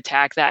dribble to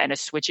attack that in a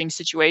switching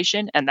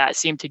situation. And that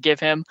seemed to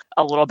give him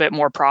a little bit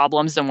more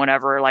problems than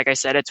whenever, like I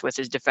said, it's with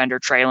his defender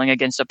trailing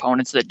against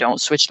opponents that don't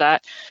switch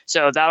that.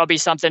 So that'll be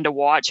something to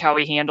watch how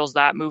he handles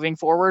that moving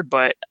forward.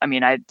 But I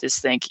mean, I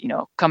just think,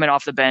 coming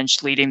off the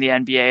bench, leading the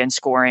NBA and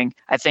scoring,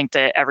 I think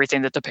that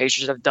everything that the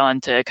Pacers have done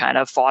to kind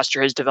of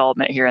foster his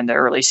development here in the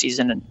early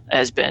season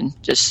has been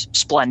just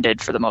splendid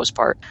for the most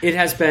part. It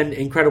has been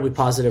incredibly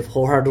positive.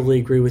 Wholeheartedly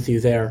agree with you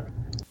there.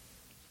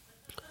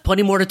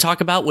 Plenty more to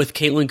talk about with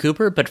Caitlin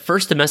Cooper, but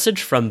first a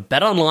message from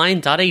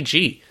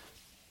betonline.ag.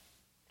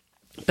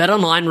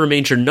 BetOnline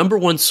remains your number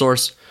one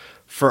source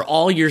for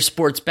all your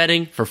sports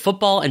betting for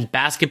football and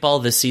basketball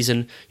this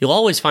season. You'll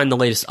always find the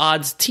latest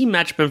odds, team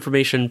matchup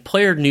information,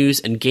 player news,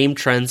 and game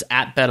trends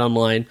at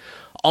BetOnline.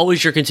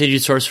 Always your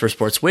continued source for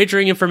sports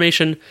wagering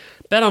information.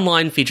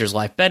 BetOnline features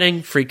live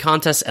betting, free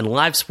contests, and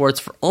live sports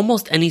for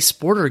almost any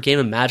sport or game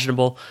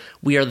imaginable.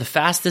 We are the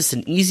fastest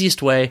and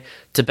easiest way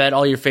to bet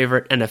all your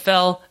favorite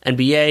NFL,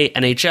 NBA,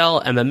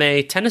 NHL,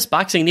 MMA, tennis,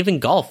 boxing, and even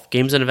golf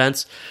games and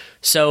events.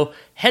 So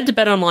head to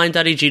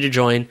betonline.ag to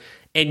join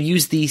and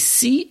use the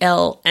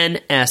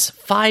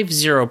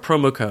CLNS50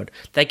 promo code.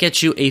 That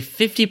gets you a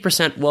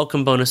 50%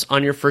 welcome bonus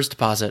on your first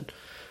deposit.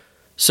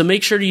 So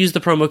make sure to use the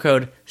promo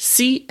code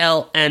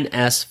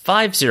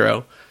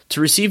CLNS50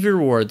 to receive your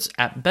rewards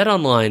at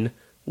BetOnline,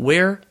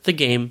 where the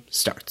game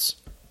starts.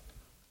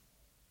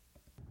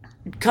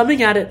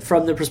 Coming at it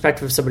from the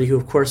perspective of somebody who,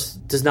 of course,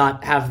 does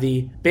not have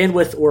the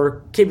bandwidth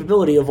or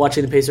capability of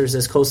watching the Pacers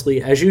as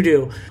closely as you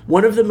do,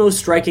 one of the most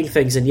striking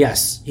things, and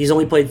yes, he's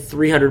only played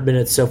 300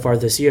 minutes so far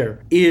this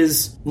year,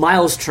 is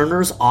Miles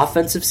Turner's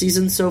offensive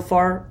season so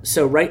far.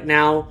 So right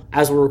now,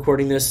 as we're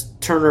recording this,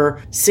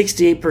 Turner,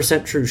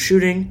 68% true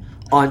shooting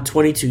on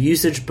 22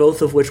 usage,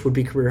 both of which would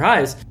be career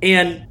highs.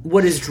 And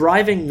what is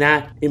driving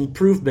that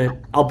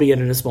improvement, albeit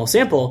in a small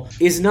sample,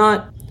 is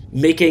not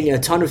making a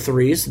ton of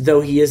threes,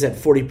 though he is at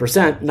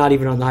 40%, not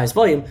even on the highest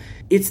volume.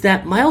 It's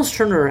that Miles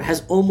Turner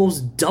has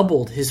almost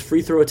doubled his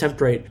free throw attempt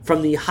rate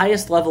from the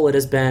highest level it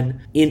has been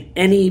in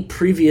any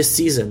previous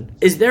season.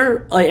 Is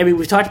there,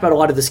 we've talked about a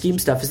lot of the scheme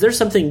stuff. Is there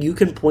something you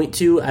can point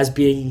to as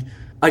being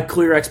a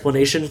clear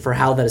explanation for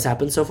how that has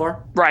happened so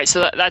far? Right.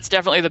 So that's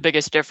definitely the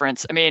biggest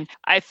difference. I mean,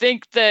 I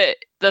think that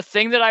the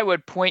thing that I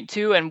would point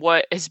to and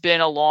what has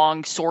been a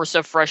long source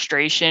of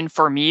frustration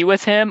for me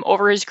with him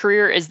over his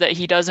career is that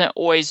he doesn't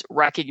always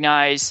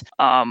recognize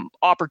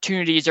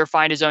opportunities or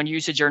find his own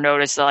usage or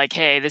notice that, like,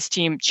 hey, this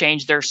team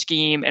changed their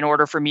scheme. In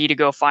order for me to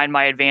go find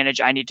my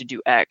advantage, I need to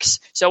do X.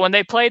 So when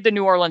they played the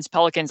New Orleans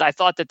Pelicans, I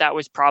thought that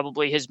was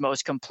probably his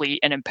most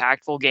complete and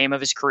impactful game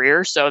of his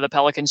career. So the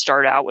Pelicans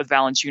started out with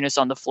Valanciunas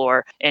on the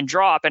floor and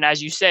drop. And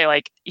as you say,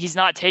 like, he's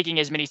not taking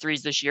as many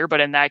threes this year, but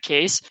in that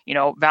case,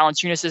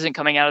 Valanciunas isn't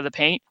coming out of the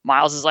paint.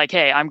 Miles is like,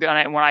 hey,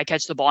 when I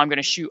catch the ball, I'm going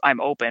to shoot, I'm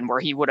open, where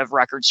he would have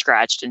record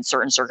scratched in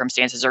certain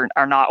circumstances or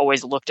are not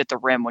always looked at the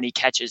rim when he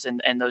catches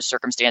in those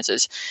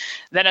circumstances.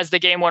 Then as the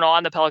game went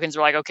on, the Pelicans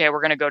were like, okay, we're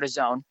going to go to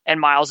zone, and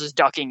Miles is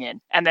ducking in.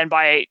 And then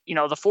by,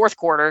 the fourth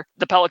quarter,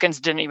 the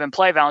Pelicans didn't even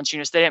play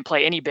Valanciunas. They didn't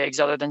play any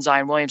bigs other than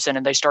Zion Williamson,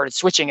 and they started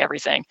switching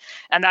everything.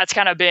 And that's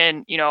kind of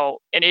been,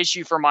 an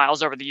issue for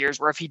Miles over the years,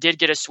 where if he did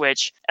get a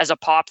switch as a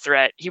pop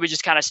threat, he would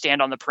just kind of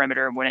stand on the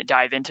perimeter and wouldn't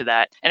dive into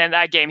that. And in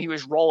that game, he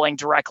was rolling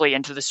directly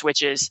into the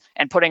switches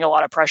and putting a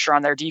lot of pressure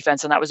on their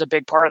defense. And that was a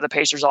big part of the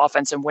Pacers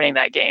offense in winning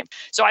that game.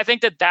 So I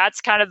think that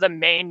that's kind of the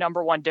main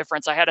number one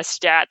difference. I had a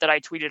stat that I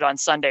tweeted on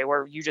Sunday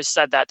where you just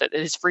said that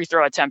his free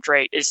throw attempt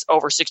rate is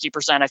over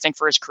 60%. I think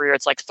for his career,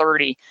 it's like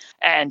 30.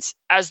 And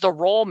as the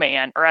roll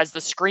man or as the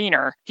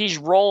screener, he's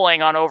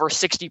rolling on over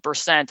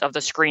 60% of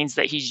the screens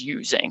that he's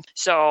using.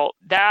 So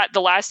that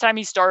the last time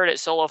he started at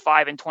Solo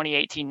 5 in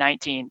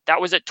 2018-19, that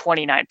was at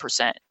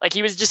 29%. Like,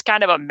 he was just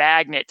kind of a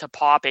magnet to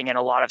popping in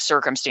a lot of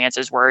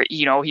circumstances where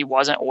he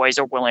wasn't always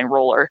a willing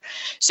roller.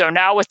 So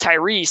now with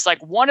Tyrese,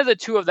 like one of the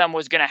two of them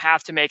was going to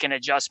have to make an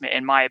adjustment,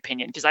 in my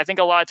opinion, because I think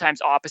a lot of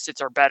times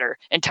opposites are better.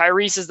 And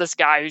Tyrese is this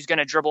guy who's going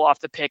to dribble off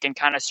the pick and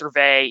kind of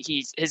survey.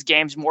 His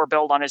game's more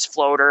built on his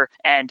floater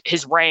and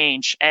his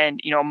range.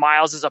 And,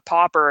 Miles is a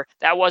popper.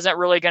 That wasn't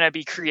really going to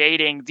be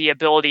creating the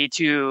ability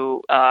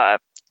to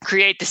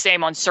create the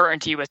same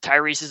uncertainty with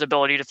Tyrese's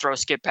ability to throw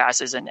skip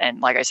passes and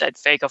like I said,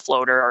 fake a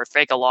floater or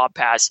fake a lob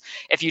pass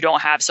if you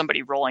don't have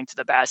somebody rolling to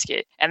the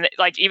basket. And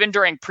like even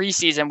during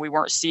preseason, we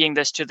weren't seeing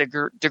this to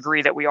the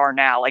degree that we are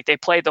now. Like they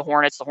played the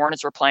Hornets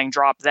were playing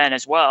drop then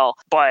as well,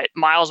 but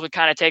Miles would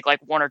kind of take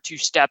like one or two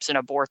steps and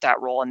abort that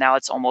roll. And now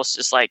it's almost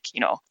just like,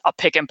 a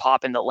pick and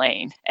pop in the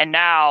lane. And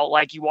now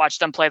like you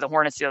watched them play the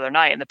Hornets the other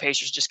night and the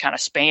Pacers just kind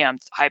of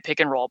spammed high pick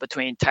and roll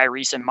between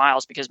Tyrese and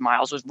Miles because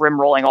Miles was rim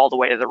rolling all the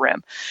way to the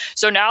rim.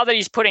 So now that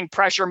he's putting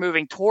pressure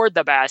moving toward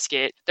the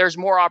basket, there's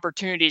more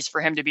opportunities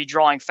for him to be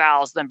drawing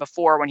fouls than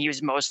before when he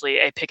was mostly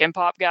a pick and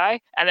pop guy.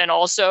 And then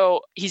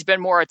also he's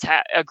been more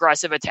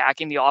aggressive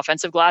attacking the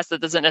offensive glass.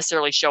 That doesn't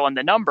necessarily show in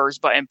the numbers,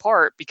 but in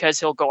part because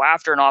he'll go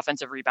after an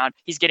offensive rebound,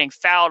 he's getting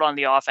fouled on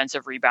the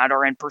offensive rebound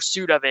or in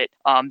pursuit of it.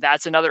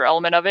 That's another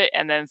element of it.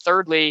 And then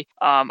thirdly,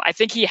 I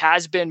think he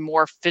has been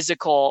more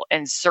physical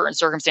in certain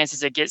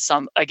circumstances against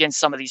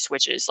some of these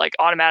switches. Like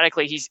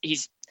automatically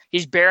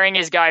he's burying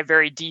his guy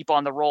very deep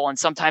on the roll. And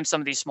sometimes some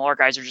of these smaller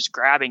guys are just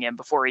grabbing him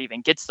before he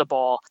even gets the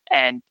ball.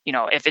 And,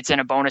 if it's in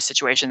a bonus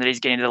situation that he's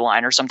getting to the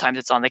line, or sometimes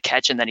it's on the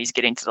catch and then he's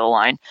getting to the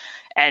line.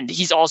 And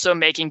he's also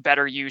making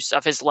better use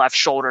of his left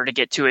shoulder to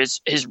get to his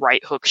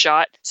right hook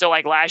shot. So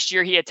like last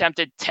year, he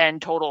attempted 10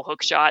 total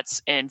hook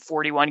shots in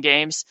 41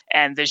 games.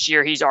 And this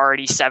year he's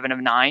already 7 of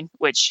 9,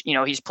 which,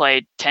 he's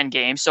played 10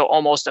 games. So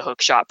almost a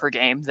hook shot per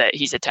game that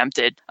he's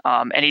attempted.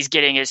 And he's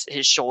getting his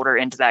shoulder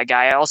into that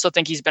guy. I also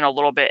think he's been a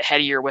little bit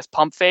headier with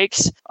pump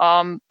fakes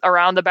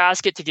around the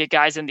basket to get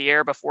guys in the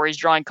air before he's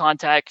drawing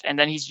contact. And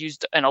then he's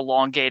used an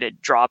elongated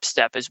drop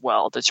step as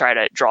well to try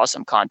to draw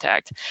some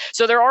contact.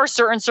 So there are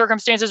certain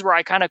circumstances where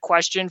I kind of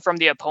question from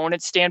the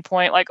opponent's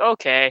standpoint, like,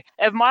 okay,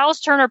 if Miles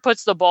Turner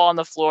puts the ball on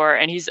the floor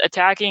and he's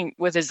attacking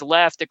with his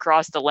left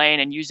across the lane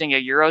and using a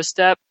Euro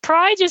step,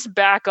 probably just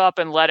back up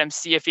and let him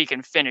see if he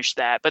can finish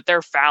that. But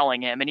they're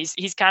fouling him and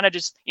he's kind of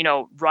just,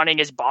 running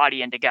his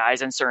body into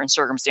guys in certain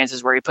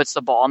circumstances where he puts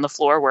the ball on the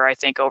floor, where I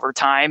think over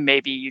time,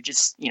 maybe you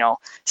just,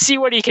 see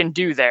what he can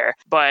do there.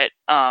 But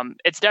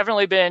it's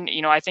definitely been,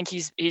 I think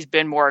he's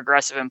been more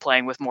aggressive and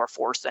playing with more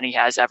force than he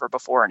has ever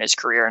before in his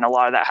career. And a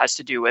lot of that has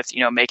to do with,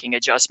 making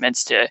adjustments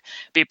to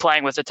be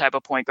playing with the type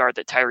of point guard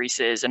that Tyrese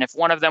is. And if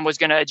one of them was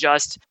going to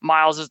adjust,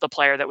 Miles is the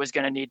player that was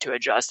going to need to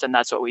adjust. And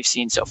that's what we've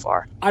seen so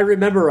far. I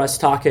remember us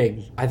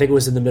talking, I think it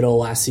was in the middle of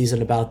last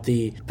season, about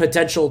the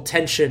potential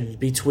tension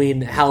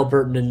between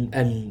Halliburton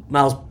and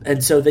Miles.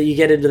 And so that you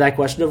get into that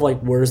question of like,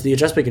 where's the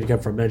adjustment going to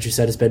come from? And as you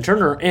said, it's Ben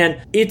Turner.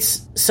 And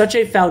it's such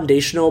a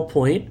foundational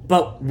point,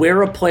 but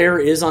where a player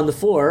is on the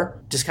floor,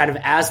 just kind of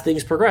as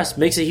things progress,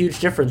 makes a huge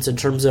difference in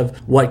terms of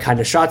what kind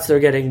of shots they're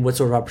getting, what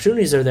sort of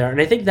opportunities are there. And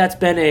I think that's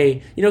been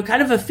a,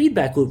 kind of a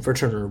feedback loop for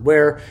Turner,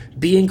 where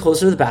being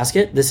closer to the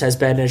basket, this has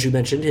been, as you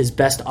mentioned, his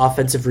best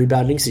offensive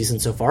rebounding season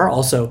so far.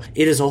 Also,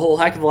 it is a whole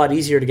heck of a lot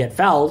easier to get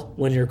fouled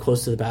when you're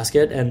close to the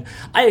basket. And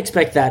I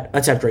expect that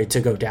attempt rate to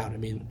go down.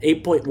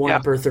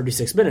 8.1 per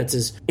 36 minutes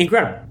is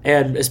incredible.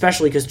 And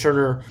especially because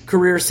Turner,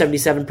 career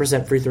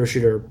 77% free throw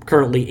shooter,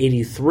 currently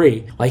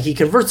 83. Like, he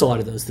converts a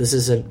lot of those. This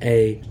isn't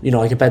a,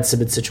 like a Ben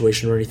Simmons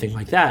situation or anything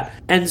like that.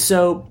 And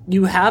so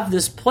you have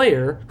this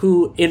player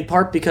who, in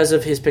part because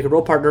of his pick and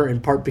roll partner,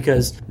 in part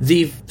because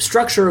the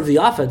structure of the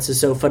offense is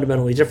so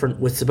fundamentally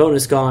different with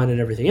Sabonis gone and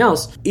everything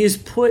else, is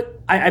put,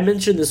 I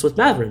mentioned this with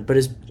Mathurin, but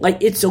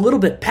it's a little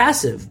bit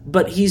passive,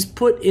 but he's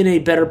put in a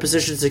better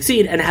position to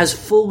succeed and has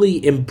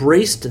fully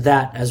embraced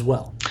that as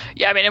well.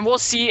 Yeah, and we'll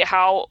see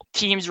how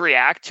teams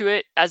react to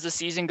it as the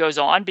season goes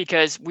on,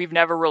 because we've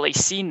never really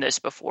seen this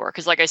before.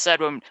 Because like I said,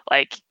 when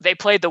they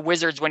played the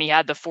Wizards when he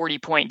had the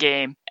 40-point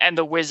game, and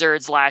the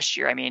Wizards last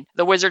year,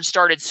 the Wizards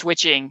started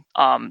switching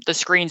the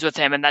screens with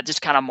him, and that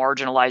just kind of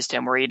marginalized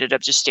him, where he ended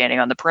up just standing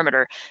on the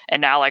perimeter.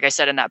 And now, like I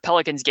said, in that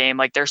Pelicans game,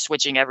 they're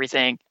switching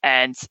everything,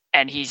 and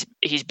he's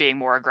being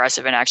more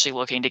aggressive and actually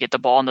looking to get the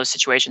ball in those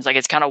situations.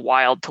 It's kind of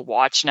wild to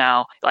watch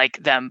now,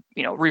 them,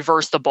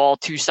 reverse the ball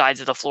 2 sides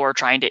of the floor,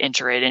 trying to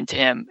enter it into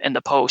him in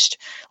the post.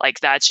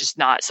 That's just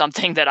not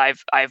something that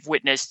I've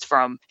witnessed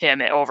from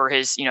him over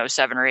his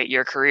 7 or 8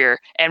 year career.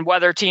 And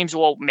whether teams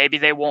maybe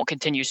they won't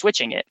continue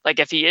switching it.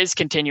 If he is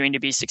continuing to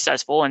be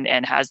successful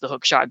and has the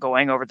hook shot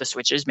going over the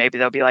switches, maybe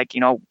they'll be like,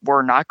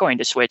 we're not going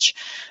to switch.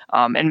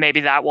 And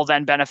maybe that will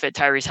then benefit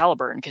Tyrese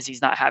Halliburton because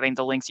he's not having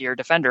the lengthier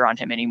defender on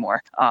him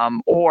anymore.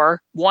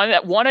 Or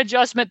one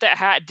adjustment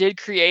that did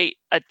create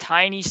a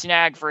tiny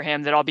snag for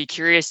him that I'll be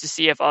curious to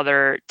see if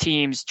other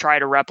teams try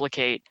to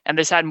replicate. And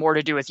this had more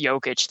to do with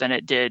Jokic than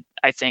it did,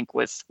 I think,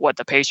 with what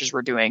the Pacers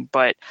were doing.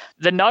 But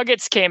the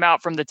Nuggets came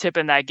out from the tip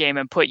in that game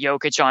and put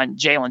Jokic on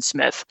Jalen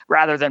Smith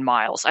rather than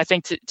Miles, I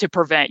think, to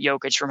prevent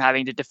Jokic from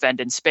having to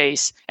defend in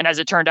space. And as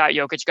it turned out,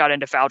 Jokic got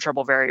into foul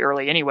trouble very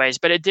early anyways,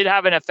 but it did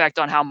have an effect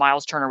on how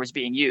Miles Turner was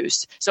being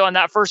used. So in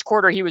that first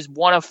quarter, he was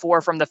 1 of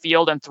 4 from the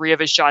field, and 3 of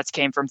his shots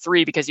came from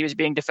 3 because he was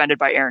being defended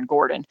by Aaron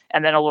Gordon.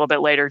 And then a little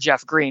bit later,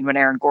 Jeff Green, when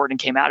Aaron Gordon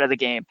came out of the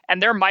game.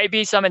 And there might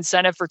be some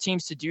incentive for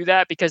teams to do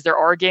that because there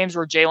are games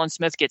where Jalen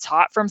Smith gets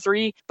hot from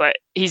 3, but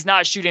he's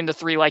not shooting the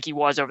 3 like he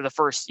was over the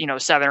first,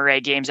 7 or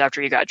 8 games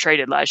after he got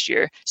traded last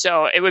year.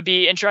 So it would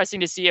be interesting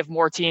to see if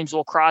more teams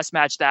will cross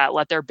match that,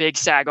 let their big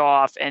sag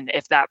off, and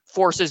if that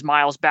forces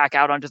Miles back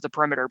out onto the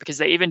perimeter, because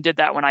they even did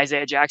that when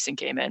Isaiah Jackson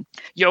came in.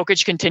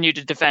 Jokic continued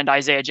to defend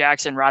Isaiah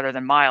Jackson rather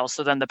than Miles.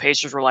 So then the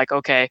Pacers were like,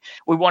 okay,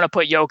 we want to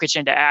put Jokic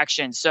into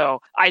action.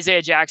 So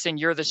Isaiah Jackson,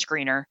 you're the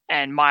screener,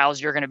 and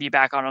Miles, you're going to be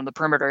back on the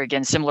perimeter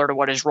again, similar to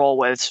what his role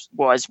was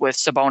with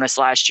Sabonis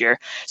last year.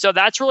 So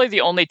that's really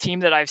the only team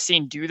that I've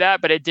seen do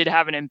that, but it did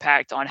have an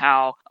impact on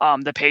how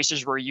the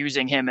Pacers were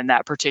using him in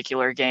that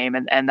particular game.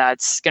 And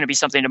that's going to be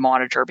something to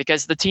monitor,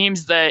 because the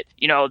teams that,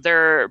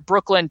 they're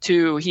Brooklyn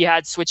too, he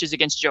had switches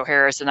against Joe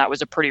Harris, and that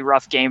was a pretty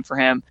rough game for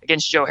him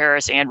against Joe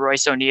Harris and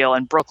Royce O'Neal.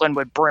 And Brooklyn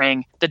would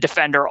bring the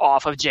defender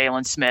off of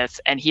Jalen Smith,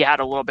 and he had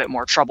a little bit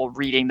more trouble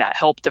reading that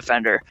help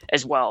defender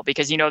as well,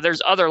 because,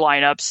 there's other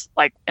lineups,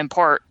 like in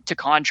part to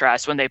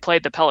contrast, when they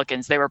played the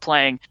Pelicans, they were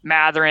playing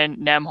Mathurin,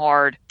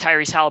 Nembhard,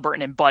 Tyrese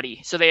Halliburton, and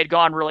Buddy. So they had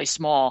gone really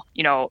small.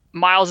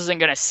 Miles isn't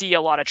going to see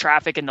a lot of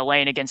traffic in the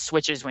lane against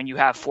switches when you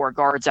have 4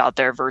 guards out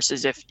there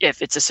versus if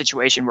it's a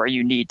situation where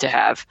you need to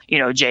have,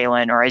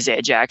 Jalen or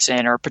Isaiah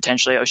Jackson or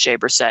potentially O'Shea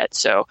Brissett.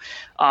 So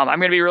I'm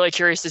going to be really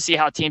curious to see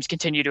how teams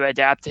continue to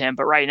adapt to him.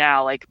 But right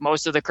now, like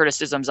most of the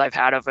criticisms I've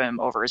had of him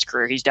over his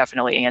career, he's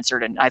definitely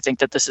answered. And I think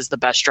that this is the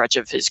best stretch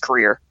of his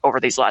career over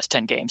these last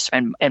 10 games,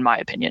 in my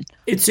opinion.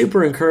 It's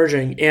super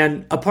encouraging.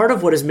 And a part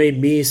of what has made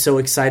me so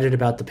excited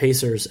about the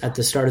Pacers at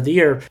the start of the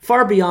year,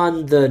 far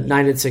beyond the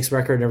 9-6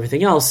 record and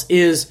everything else,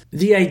 is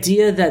the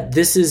idea that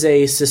this is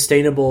a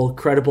sustainable,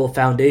 credible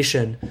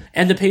foundation.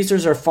 And the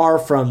Pacers are far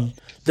from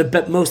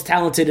the most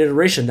talented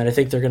iteration that I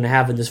think they're going to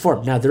have in this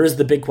form. Now, there is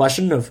the big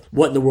question of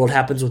what in the world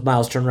happens with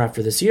Miles Turner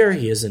after this year.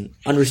 He is an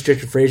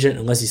unrestricted free agent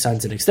unless he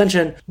signs an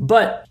extension.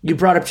 But you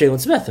brought up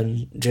Jalen Smith,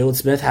 and Jalen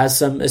Smith has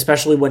some,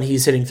 especially when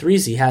he's hitting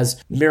threes, he has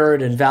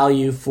merit and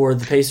value for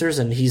the Pacers,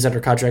 and he's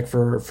under contract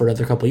for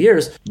another couple of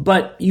years.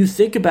 But you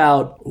think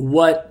about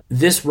what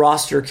this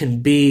roster can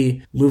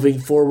be moving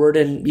forward,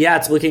 and yeah,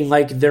 it's looking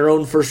like their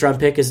own first-round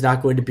pick is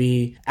not going to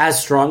be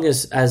as strong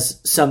as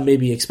some may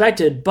be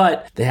expected,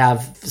 but they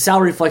have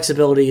salary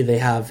flexibility, they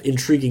have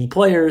intriguing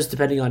players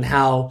depending on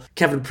how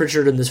Kevin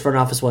Pritchard and this front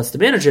office wants to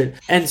manage it.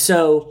 And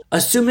so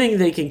assuming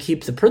they can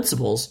keep the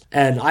principles,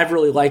 and I've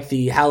really liked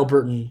the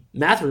Halliburton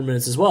Mathurin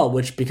minutes as well,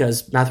 which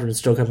because Mathurin is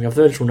still coming off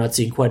the bench, we're not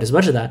seeing quite as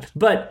much of that.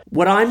 But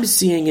what I'm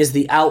seeing is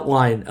the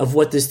outline of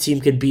what this team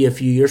could be a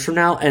few years from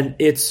now, and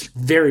it's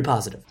very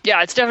positive.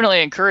 Yeah, it's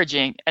definitely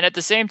encouraging. And at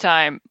the same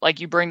time, like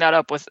you bring that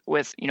up with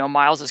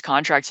Miles's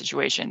contract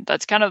situation,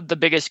 that's kind of the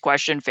biggest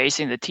question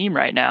facing the team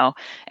right now,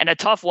 and a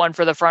tough one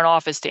for the front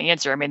office to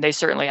answer. I mean, they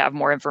certainly have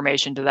more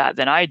information to that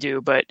than I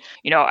do, but,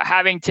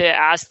 having to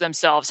ask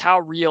themselves how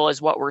real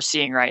is what we're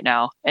seeing right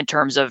now in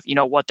terms of,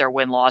 what their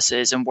win-loss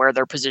is and where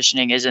their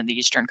positioning is in the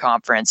Eastern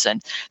Conference,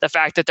 and the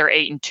fact that they're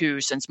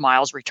 8-2 since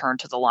Miles returned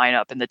to the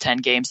lineup in the 10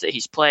 games that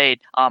he's played.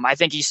 I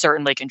think he's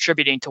certainly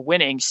contributing to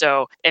winning.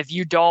 So if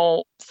you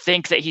don't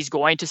think that he's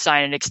going to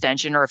sign an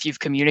extension, or if you've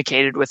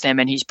communicated with him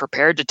and he's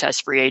prepared to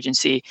test free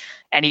agency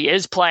and he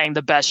is playing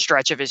the best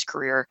stretch of his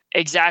career,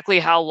 exactly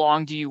how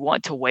long do you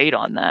want to wait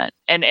on that?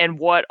 And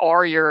what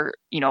are your,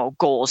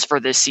 goals for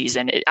this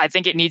season? I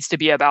think it needs to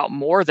be about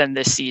more than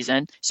this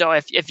season. So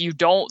if you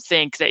don't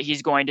think that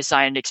he's going to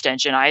sign an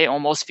extension, I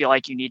almost feel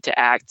like you need to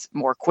act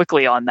more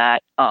quickly on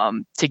that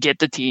to get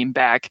the team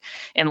back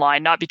in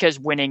line, not because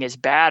winning is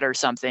bad or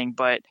something,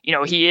 but,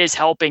 he is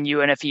helping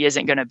you. And if he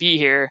isn't going to be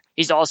here,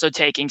 he's also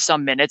taking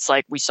some minutes.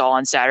 Like we saw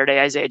on Saturday,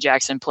 Isaiah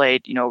Jackson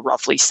played,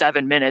 roughly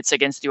 7 minutes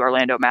against the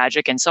Orlando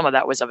Magic. And some of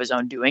that was of his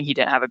own doing. He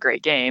didn't have a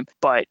great game,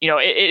 but,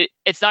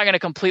 it's not going to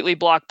completely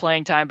block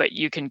playing time, but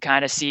you can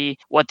kind of see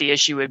what the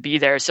issue would be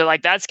there. So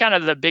like, that's kind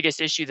of the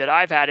biggest issue that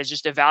I've had, is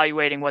just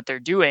evaluating what they're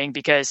doing,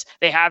 because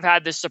they have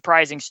had this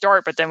surprising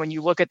start. But then when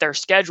you look at their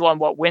schedule and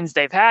what wins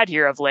they've had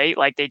here of late,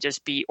 like they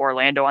just beat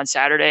Orlando on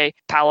Saturday.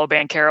 Paolo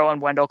Banchero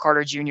and Wendell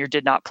Carter Jr.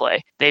 did not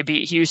play. They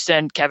beat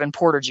Houston. Kevin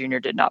Porter Jr.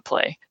 did not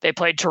play. They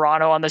played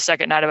Toronto on the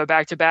second night of a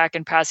back-to-back,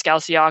 and Pascal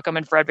Siakam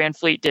and Fred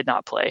VanVleet did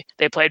not play.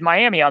 They played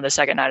Miami on the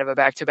second night of a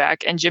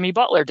back-to-back, and Jimmy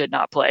Butler did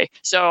not play.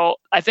 So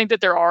I think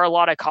that there are a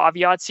lot of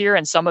caveats here,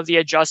 and some of the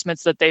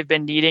adjustments that they've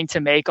been needing to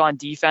make on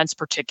defense,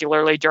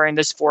 particularly during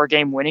this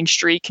 4-game winning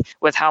streak,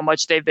 with how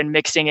much they've been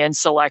mixing in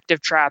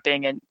selective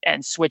trapping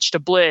and switch to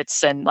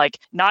blitz, and like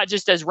not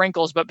just as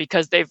wrinkles, but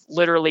because they've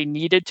literally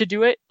needed to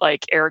do it.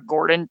 Like Eric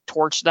Gordon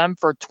torched them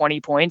for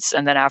 20 points.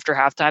 And then after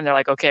halftime, they're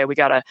like, okay, we're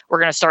going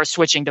to start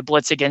switching to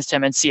blitz against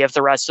him and see if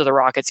the rest of the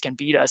Rockets can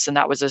beat us. And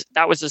that was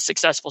a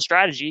successful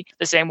strategy,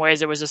 the same way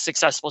as it was a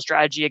successful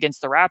strategy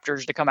against the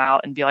Raptors to come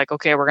out and be like,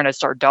 okay, we're going to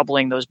start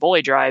doubling those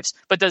bully drives.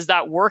 But does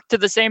that work to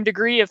the same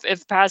degree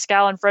if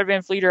Pascal and Fred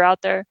VanVleet are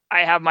out there?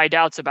 I have my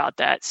doubts about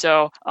that.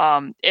 So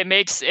it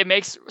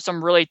makes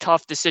some really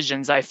tough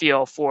decisions, I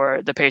feel,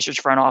 for the Pacers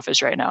front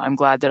office right now. I'm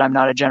glad that I'm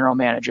not a general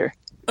manager.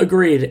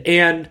 Agreed.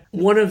 And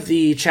one of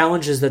the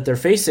challenges that they're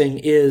facing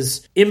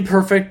is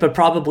imperfect, but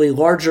probably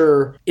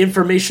larger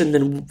information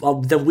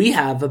than we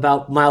have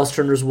about Miles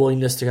Turner's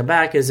willingness to come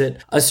back. Is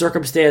it a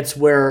circumstance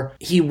where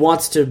he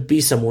wants to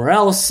be somewhere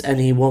else and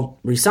he won't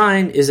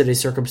resign? Is it a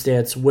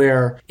circumstance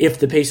where if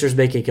the Pacers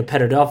make a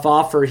competitive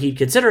offer, he'd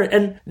consider it?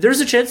 And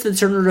there's a chance that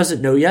Turner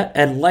doesn't know yet.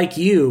 And like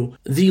you,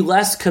 the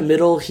less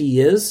committal he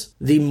is,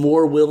 the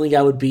more willing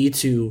I would be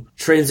to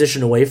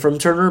transition away from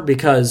Turner,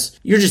 because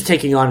you're just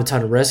taking on a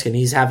ton of risk and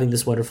he's having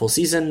this wonderful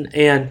season.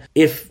 And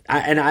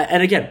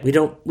again, we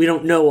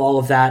don't know all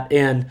of that.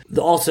 And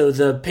also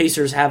the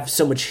Pacers have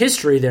so much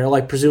history there,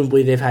 like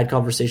presumably they've had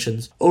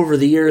conversations over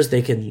the years.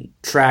 They can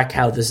track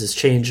how this has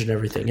changed and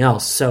everything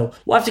else. So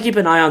we'll have to keep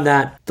an eye on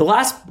that. The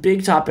last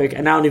big topic,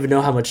 and I don't even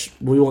know how much,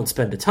 we won't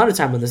spend a ton of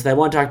time on this, that I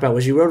want to talk about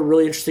was you wrote a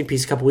really interesting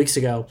piece a couple weeks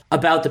ago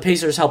about the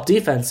Pacers' help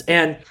defense.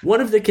 And one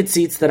of the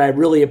conceits that I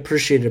really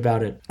appreciated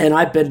about it, and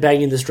I've been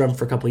banging this drum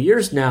for a couple of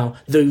years now,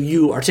 though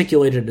you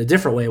articulated it in a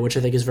different way, which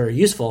I think is very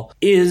useful,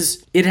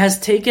 is it has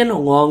taken a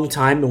long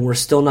time, and we're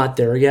still not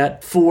there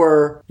yet,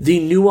 for the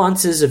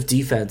nuances of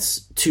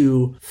defense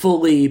to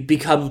fully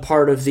become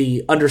part of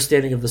the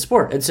understanding of the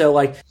sport. And so,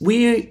 like,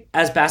 we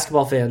as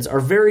basketball fans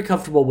are very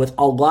comfortable with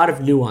a lot of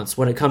nuance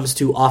when it comes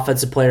to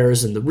offensive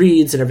players and the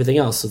reads and everything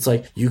else. It's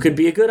like, you could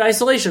be a good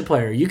isolation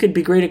player. You could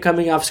be great at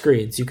coming off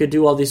screens. You could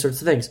do all these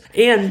sorts of things.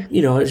 And,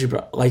 you know, as you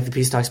like the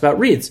piece talks about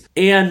reads.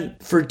 And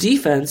for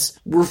defense,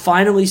 we're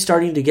finally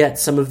starting to get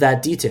some of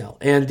that detail.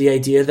 And the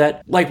idea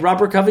that, like,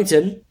 Robert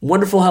Covington,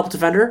 wonderful help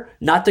defender,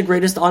 not the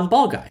greatest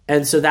on-ball guy.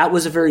 And so that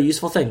was a very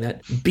useful thing,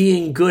 that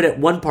being good at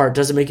one part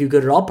doesn't make you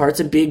good at all parts,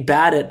 and being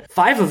bad at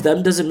 5 of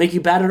them doesn't make you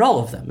bad at all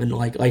of them, and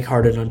like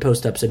Harden on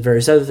post-ups and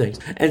various other things.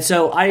 And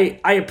so I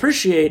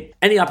appreciate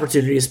any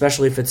opportunity,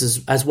 especially if it's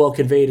as well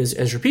conveyed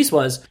as your piece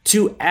was,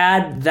 to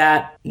add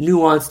that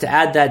nuance, to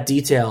add that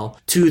detail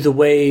to the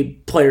way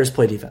players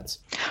play defense.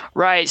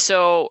 Right.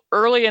 So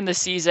early in the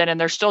season, and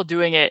they're still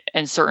doing it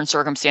in certain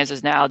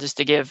circumstances now, just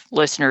to give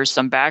listeners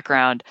some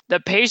background, the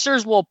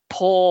Pacers will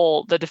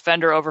pull the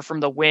defender over from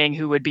the wing,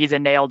 who would be the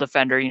nail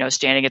defender, you know,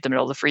 standing at the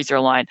middle of the free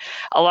throw line.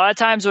 A lot of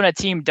times when a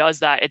team does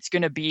that, it's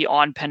going to be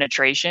on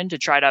penetration to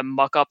try to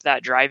muck up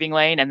that driving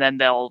lane, and then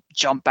they'll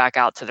jump back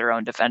out to their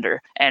own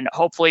defender. And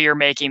hopefully you're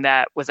making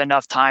that with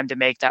enough time to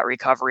make that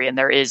recovery. And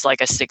there is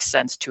like a sixth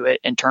sense to it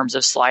in terms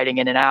of sliding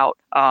in and out.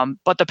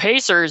 But the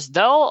Pacers,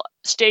 they'll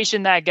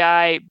station that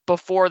guy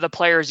before the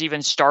players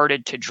even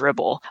started to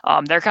dribble.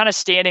 They're kind of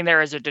standing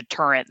there as a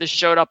deterrent. This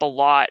showed up a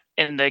lot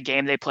in the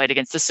game they played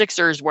against the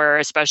Sixers, where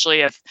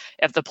especially if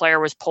the player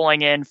was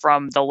pulling in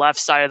from the left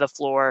side of the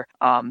floor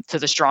to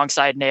the strong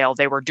side nail,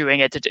 they were doing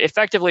it to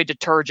effectively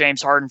deter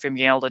James Harden from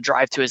being able to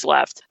drive to his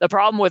left. The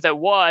problem with it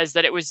was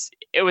that it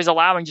was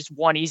allowing just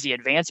one easy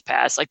advance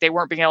pass. Like, they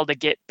weren't being able to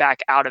get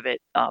back out of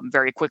it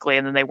very quickly,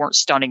 and then they weren't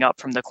stunning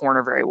up from the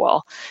corner very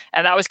well.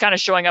 And that was kind of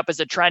showing up as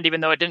a trend,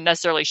 even though it didn't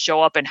necessarily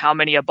show up in how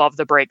many above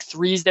the break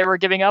threes they were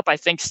giving up. I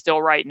think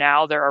still right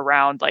now they're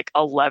around like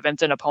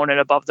 11th in opponent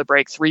above the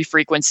break three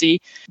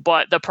frequency.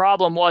 But the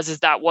problem is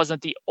that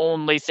wasn't the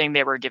only thing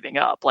they were giving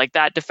up. Like,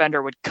 that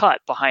defender would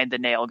cut behind the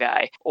nail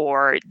guy,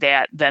 or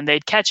then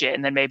they'd catch it,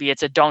 and then maybe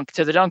it's a dunk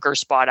to the dunker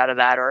spot out of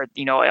that, or,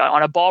 you know,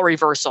 on a ball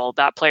reversal,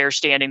 that player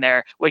standing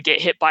there would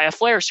get hit by a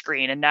flare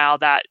screen, and now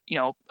that, you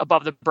know,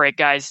 above the break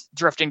guy's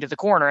drifting to the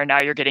corner, and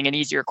now you're getting an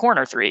easier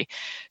corner three.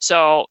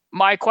 So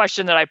my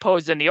question that I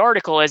posed in the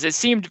article is, it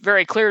seemed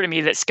very clear to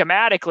me that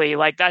schematically,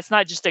 like, that's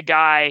not just a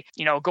guy,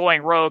 you know,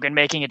 going rogue and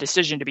making a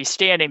decision to be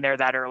standing there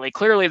that early.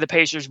 Clearly the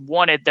Pacers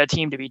wanted the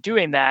team to be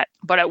doing that,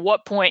 but at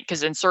what point,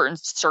 because in certain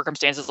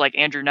circumstances, like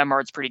Andrew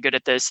Nembhard's pretty good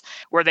at this,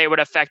 where they would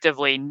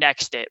effectively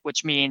next it,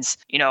 which means,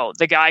 you know,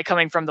 the guy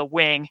coming from the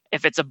wing,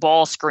 if it's a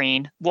ball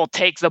screen, will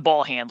take the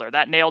ball handler.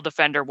 That nail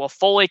defender will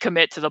fully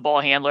commit to the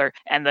ball handler,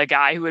 and the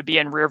guy who would be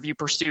in rear view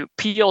pursuit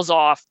peels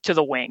off to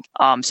the wing,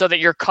 so that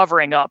you're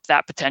covering up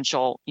that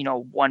potential, you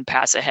know, one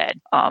pass ahead.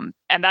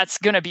 And that's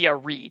going to be a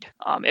read.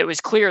 It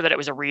was clear that it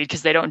was a read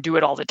because they don't do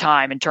it all the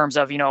time in terms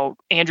of,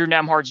 Andrew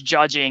Nembhard's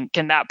judging.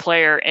 Can that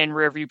player in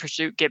rearview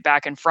pursuit get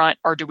back in front,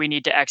 or do we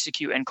need to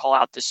execute and call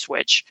out the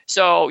switch?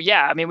 So,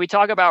 yeah, I mean, we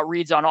talk about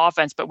reads on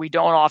offense, but we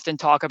don't often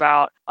talk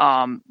about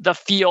the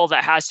feel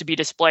that has to be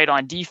displayed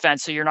on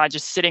defense. So you're not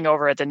just sitting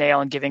over at the nail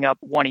and giving up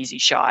one easy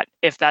shot,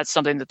 if that's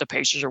something that the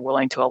Pacers are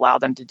willing to allow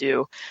them to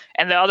do.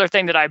 And the other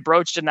thing that I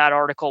broached in that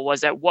article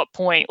was, at what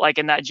point, like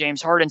in that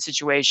James Harden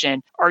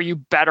situation, are you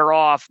better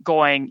off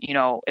going,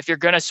 if you're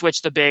going to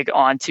switch the big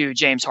onto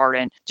James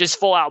Harden, just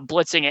full out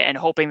blitzing it and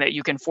hoping that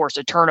you can force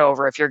a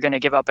turnover if you're going to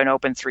give up an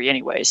open three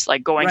anyways,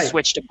 like going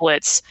switch to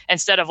blitz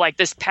instead of like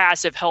this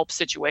passive help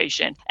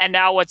situation. And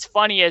now what's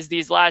funny is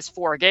these last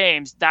 4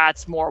 games,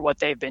 that's more what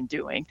they've been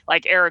doing.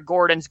 Like Eric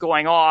Gordon's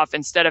going off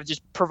instead of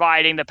just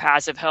providing the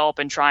passive help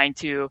and trying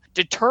to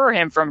deter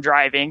him from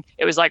driving.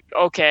 It was like,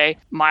 okay,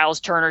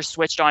 Miles Turner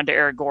switched on to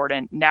Eric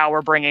Gordon. Now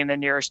we're bringing the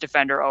nearest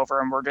defender over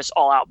and we're just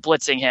all out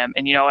blitzing him.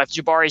 And, if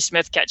Jabari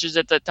Smith catches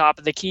at the top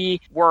of the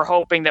key, we're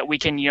hoping that we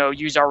can,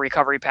 use our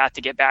recovery path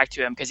to get back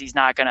to him because he's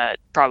not going to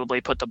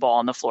probably put the ball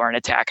on the floor and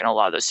attack in a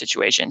lot of those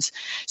situations.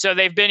 So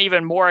they've been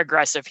even more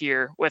aggressive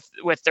here with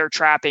their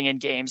trapping in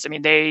games. I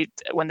mean,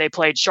 when they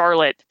played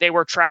Charlotte, they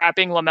were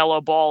trapping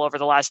LaMelo Ball over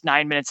the last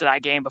 9 minutes of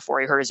that game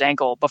before he hurt his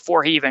ankle,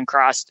 before he even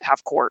crossed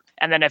half court.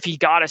 And then if he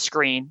got a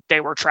screen,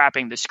 they were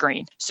trapping the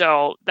screen.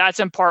 So that's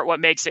in part what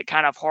makes it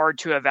kind of hard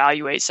to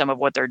evaluate some of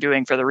what they're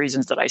doing for the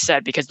reasons that I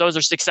said, because those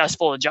are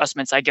successful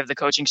adjustments. I give the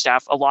coaching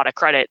staff a lot of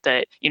credit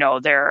that,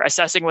 they're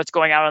assessing what's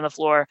going out on the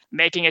floor,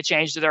 making a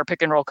change to their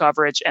pick and roll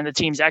coverage, and the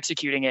team's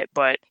executing it.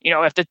 But,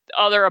 if the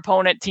other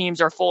opponent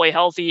teams are fully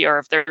healthy, or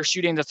if they're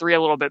shooting the three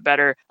a little bit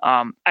better,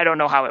 I don't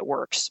know how it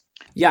works.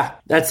 Yeah,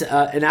 that's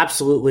an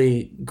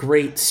absolutely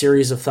great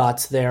series of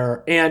thoughts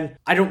there. And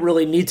I don't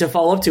really need to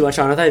follow up too much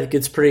on it. I think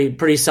it's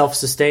pretty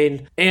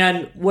self-sustained.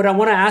 And what I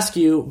want to ask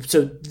you,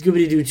 so give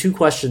me to do 2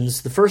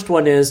 questions. The first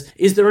one is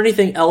there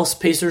anything else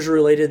Pacers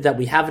related that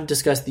we haven't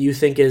discussed that you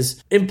think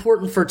is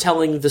important for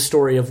telling the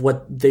story of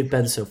what they've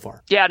been so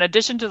far? Yeah, in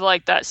addition to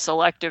like that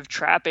selective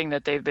trapping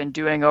that they've been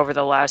doing over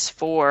the last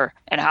 4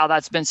 and how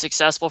that's been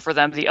successful for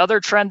them, the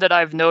other trend that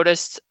I've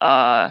noticed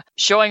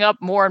showing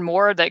up more and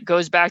more that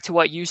goes back to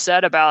what you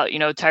said about,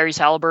 Tyrese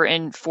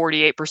Haliburton,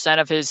 48%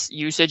 of his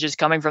usage is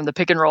coming from the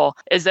pick and roll,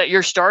 is that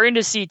you're starting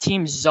to see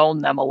teams zone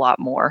them a lot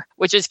more,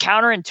 which is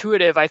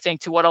counterintuitive, I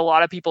think, to what a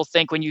lot of people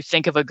think when you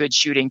think of a good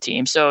shooting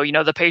team. So,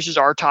 the Pacers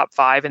are top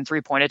 5 in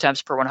 3-point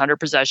attempts per 100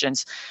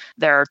 possessions.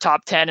 They're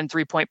top 10 in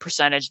 3-point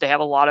percentage. They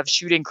have a lot of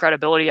shooting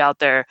credibility out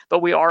there,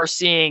 but we are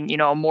seeing,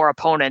 more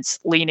opponents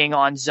leaning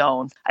on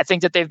zone. I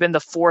think that they've been the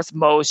 4th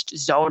most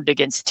zoned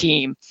against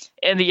team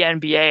in the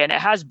NBA, and it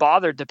has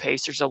bothered the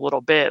Pacers a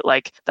little bit.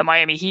 Like the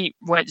Miami Heat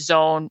went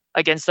zone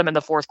against them in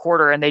the 4th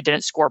quarter, and they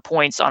didn't score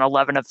points on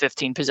 11 of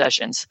 15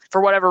 possessions.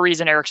 For whatever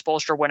reason, Eric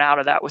Spoelstra went out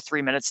of that with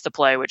 3 minutes to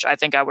play, which I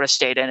think I would have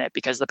stayed in it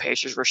because the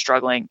Pacers were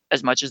struggling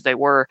as much as they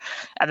were.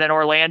 And then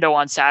Orlando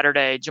on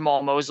Saturday,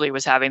 Jamal Mosley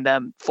was having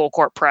them full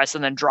court press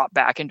and then drop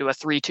back into a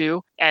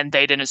 3-2, and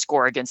they didn't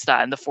score against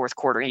that in the 4th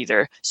quarter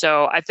either.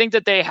 So I think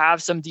that they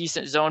have some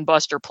decent zone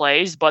buster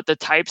plays, but the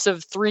types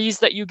of threes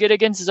that you get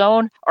against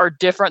zone are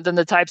different than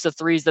the types of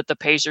threes that the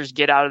Pacers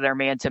get out of their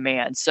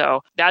man-to-man.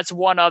 So that's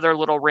one other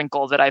little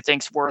wrinkle that I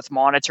think is worth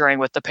monitoring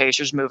with the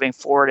Pacers moving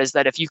forward, is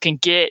that if you can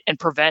get and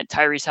prevent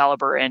Tyrese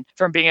Haliburton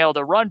from being able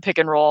to run pick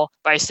and roll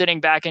by sitting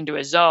back into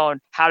his zone,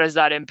 how does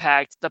that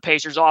impact the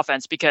Pacers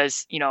offense?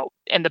 Because,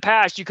 in the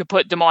past, you could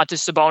put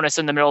Domantas Sabonis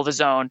in the middle of the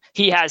zone.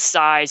 He has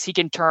size. He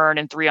can turn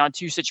in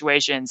 3-on-2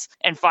 situations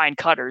and find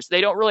cutters.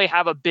 They don't really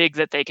have a big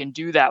that they can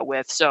do that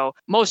with. So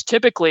most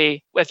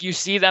typically, if you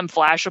see them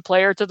flash a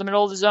player to the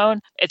middle of the zone,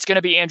 it's going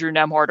to be Andrew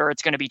Nembhard or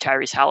it's going to be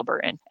Tyrese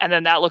Haliburton. And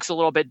then that looks a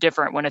little bit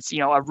different when it's,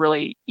 a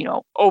really,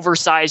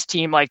 oversized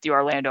team like the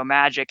Orlando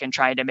Magic and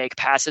trying to make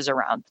passes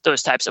around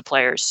those types of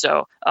players.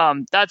 So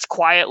that's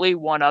quietly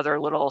one other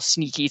little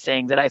sneaky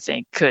thing that I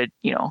think could,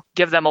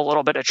 give them a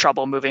little bit of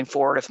trouble moving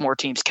forward if more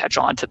teams catch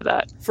on to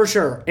that. For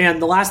sure.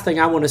 And the last thing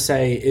I want to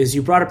say is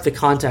you brought up the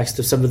context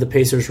of some of the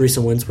Pacers'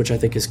 recent wins, which I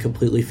think is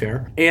completely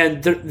fair.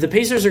 And the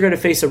Pacers are going to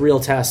face a real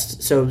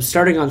test. So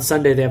starting on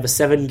Sunday, they have a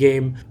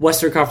 7-game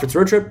Western Conference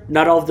road trip.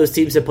 Not all of those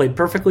teams have played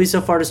perfectly so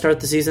far to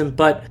start the season,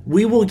 but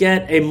we will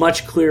get a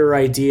much clearer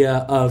idea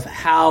of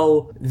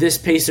how this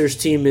Pacers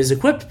team is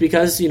equipped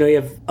because, you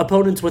have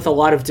opponents with a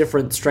lot of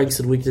different strengths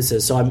and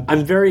weaknesses. So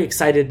I'm very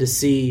excited to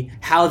see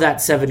how that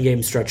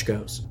 7-game stretch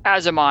goes.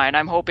 As am I. And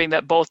I'm hoping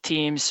that both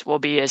teams will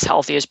be as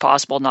healthy as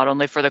possible, not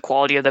only for the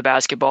quality of the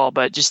basketball,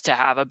 but just to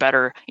have a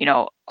better,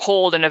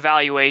 hold an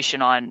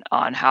evaluation on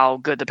how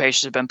good the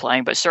Pacers have been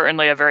playing, but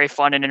certainly a very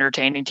fun and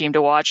entertaining team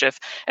to watch. If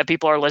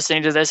people are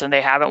listening to this and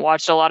they haven't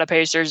watched a lot of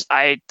Pacers,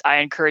 I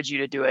encourage you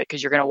to do it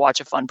because you're going to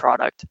watch a fun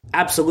product.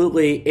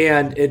 Absolutely.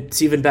 And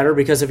it's even better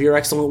because of your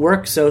excellent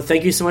work. So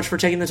thank you so much for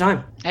taking the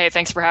time. Hey,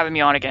 thanks for having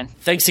me on again.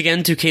 Thanks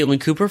again to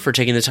Caitlin Cooper for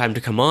taking the time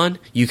to come on.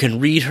 You can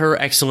read her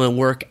excellent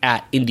work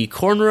at Indy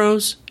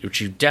Cornrows, which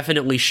you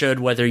definitely should,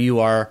 whether you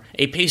are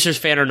a Pacers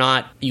fan or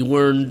not. You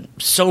learn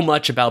so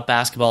much about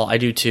basketball. I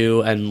do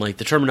too. And and like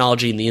the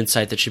terminology and the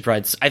insight that she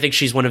provides. I think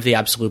she's one of the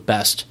absolute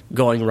best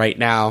going right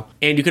now.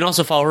 And you can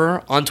also follow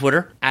her on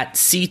Twitter at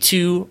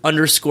C2_Cooper,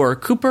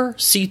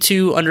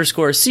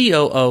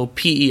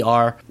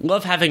 C2_COOPER.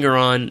 Love having her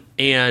on,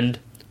 and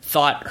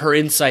thought her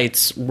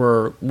insights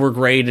were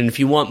great. And if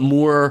you want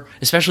more,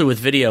 especially with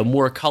video,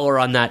 more color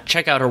on that,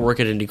 check out her work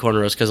at Indie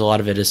Corneros, because a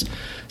lot of it is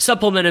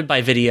supplemented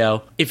by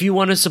video. If you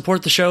want to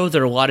support the show,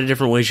 there are a lot of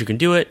different ways you can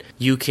do it.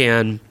 You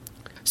can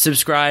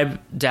subscribe,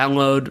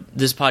 download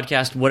this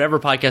podcast, whatever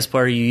podcast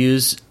player you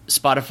use,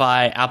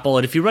 Spotify, Apple,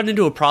 and if you run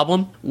into a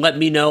problem, let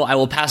me know. I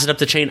will pass it up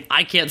the chain.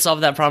 I can't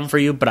solve that problem for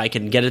you, but I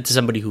can get it to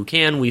somebody who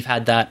can. We've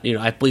had that,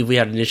 I believe we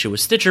had an issue with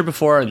Stitcher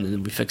before, and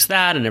then we fixed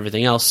that and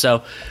everything else,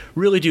 so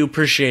really do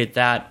appreciate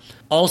that.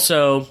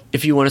 Also,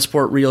 if you want to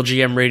support Real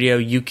GM Radio,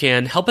 you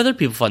can help other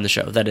people find the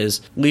show. That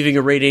is, leaving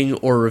a rating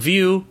or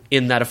review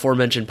in that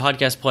aforementioned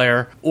podcast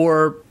player,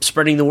 or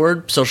spreading the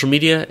word, social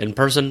media, in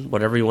person,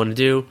 whatever you want to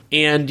do.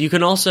 And you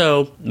can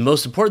also, the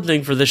most important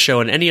thing for this show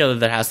and any other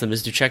that has them,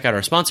 is to check out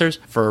our sponsors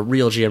for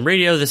Real GM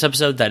Radio this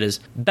episode. That is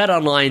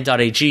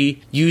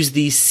betonline.ag. Use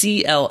the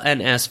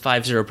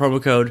CLNS50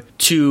 promo code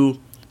to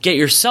get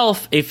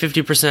yourself a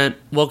 50%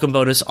 welcome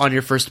bonus on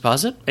your first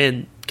deposit,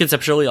 and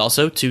conceptually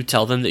also to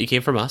tell them that you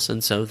came from us,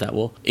 and so that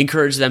will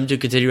encourage them to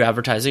continue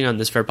advertising on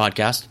this fair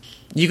podcast.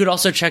 You could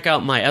also check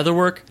out my other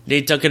work.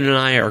 Nate Duncan and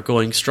I are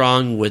going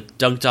strong with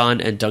Dunked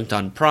On and Dunked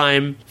On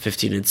Prime,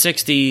 15 and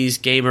 60s,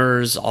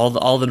 gamers,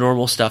 all the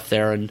normal stuff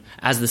there. And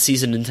as the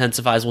season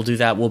intensifies, we'll do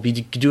that. We'll be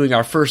doing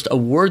our first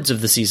awards of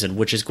the season,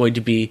 which is going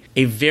to be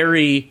a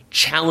very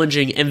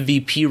challenging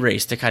MVP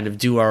race to kind of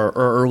do our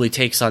early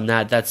takes on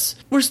that.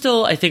 We're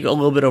still, I think, a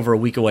little bit over a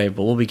week away,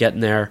 but we'll be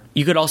getting there.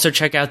 You could also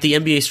check out the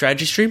NBA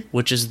strategy stream,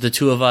 which is the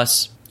two of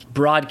us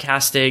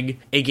broadcasting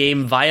a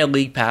game via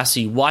League Pass.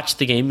 So you watch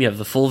the game, you have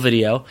the full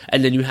video,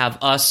 and then you have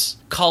us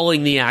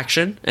calling the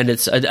action, and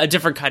it's a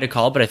different kind of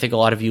call, but I think a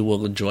lot of you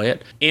will enjoy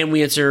it. And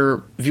we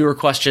answer viewer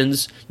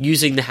questions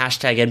using the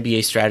hashtag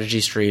NBA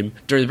strategy stream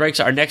during the breaks.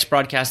 Our next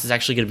broadcast is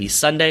actually going to be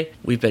Sunday.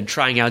 We've been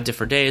trying out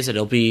different days, and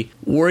it'll be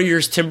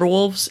Warriors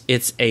Timberwolves.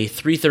 It's a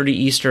 3:30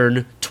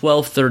 Eastern,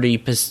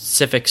 12:30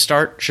 Pacific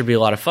start. Should be a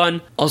lot of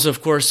fun. Also,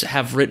 of course,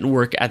 have written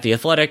work at The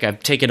Athletic.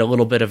 I've taken a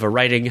little bit of a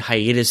writing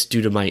hiatus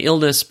due to my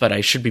illness, but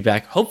I should be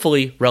back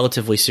hopefully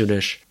relatively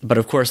soonish. But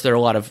of course, there are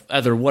a lot of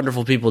other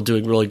wonderful people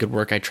doing really good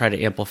work. I try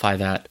to amplify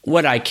that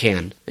when I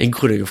can,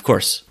 including, of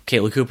course,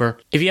 Caitlin Cooper.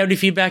 If you have any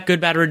feedback, good,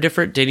 bad, or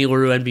indifferent,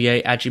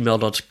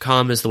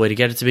 DanielLaRueNBA@gmail.com is the way to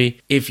get it to me.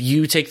 If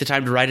you take the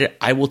time to write it,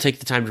 I will take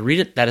the time to read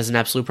it. That is an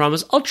absolute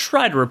promise. I'll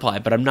try to reply,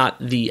 but I'm not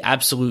the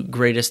absolute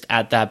greatest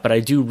at that, but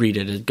I do read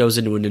it. It goes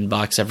into an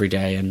inbox every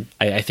day, and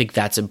I think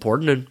that's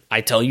important, and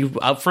I tell you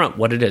out front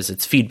what it is.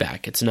 It's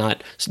feedback. It's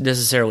not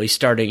necessarily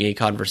starting a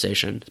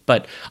conversation,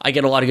 but I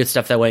get a lot of good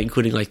stuff that way,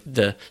 including like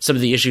some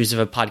of the issues of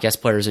a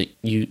podcast player is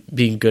you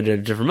being good at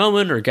a different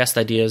moment, or guest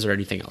ideas, or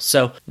anything else.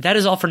 So that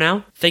is all for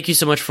now. Thank you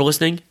so much for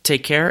listening.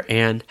 Take care,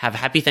 and have a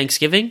happy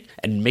Thanksgiving,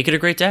 and make it a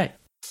great day.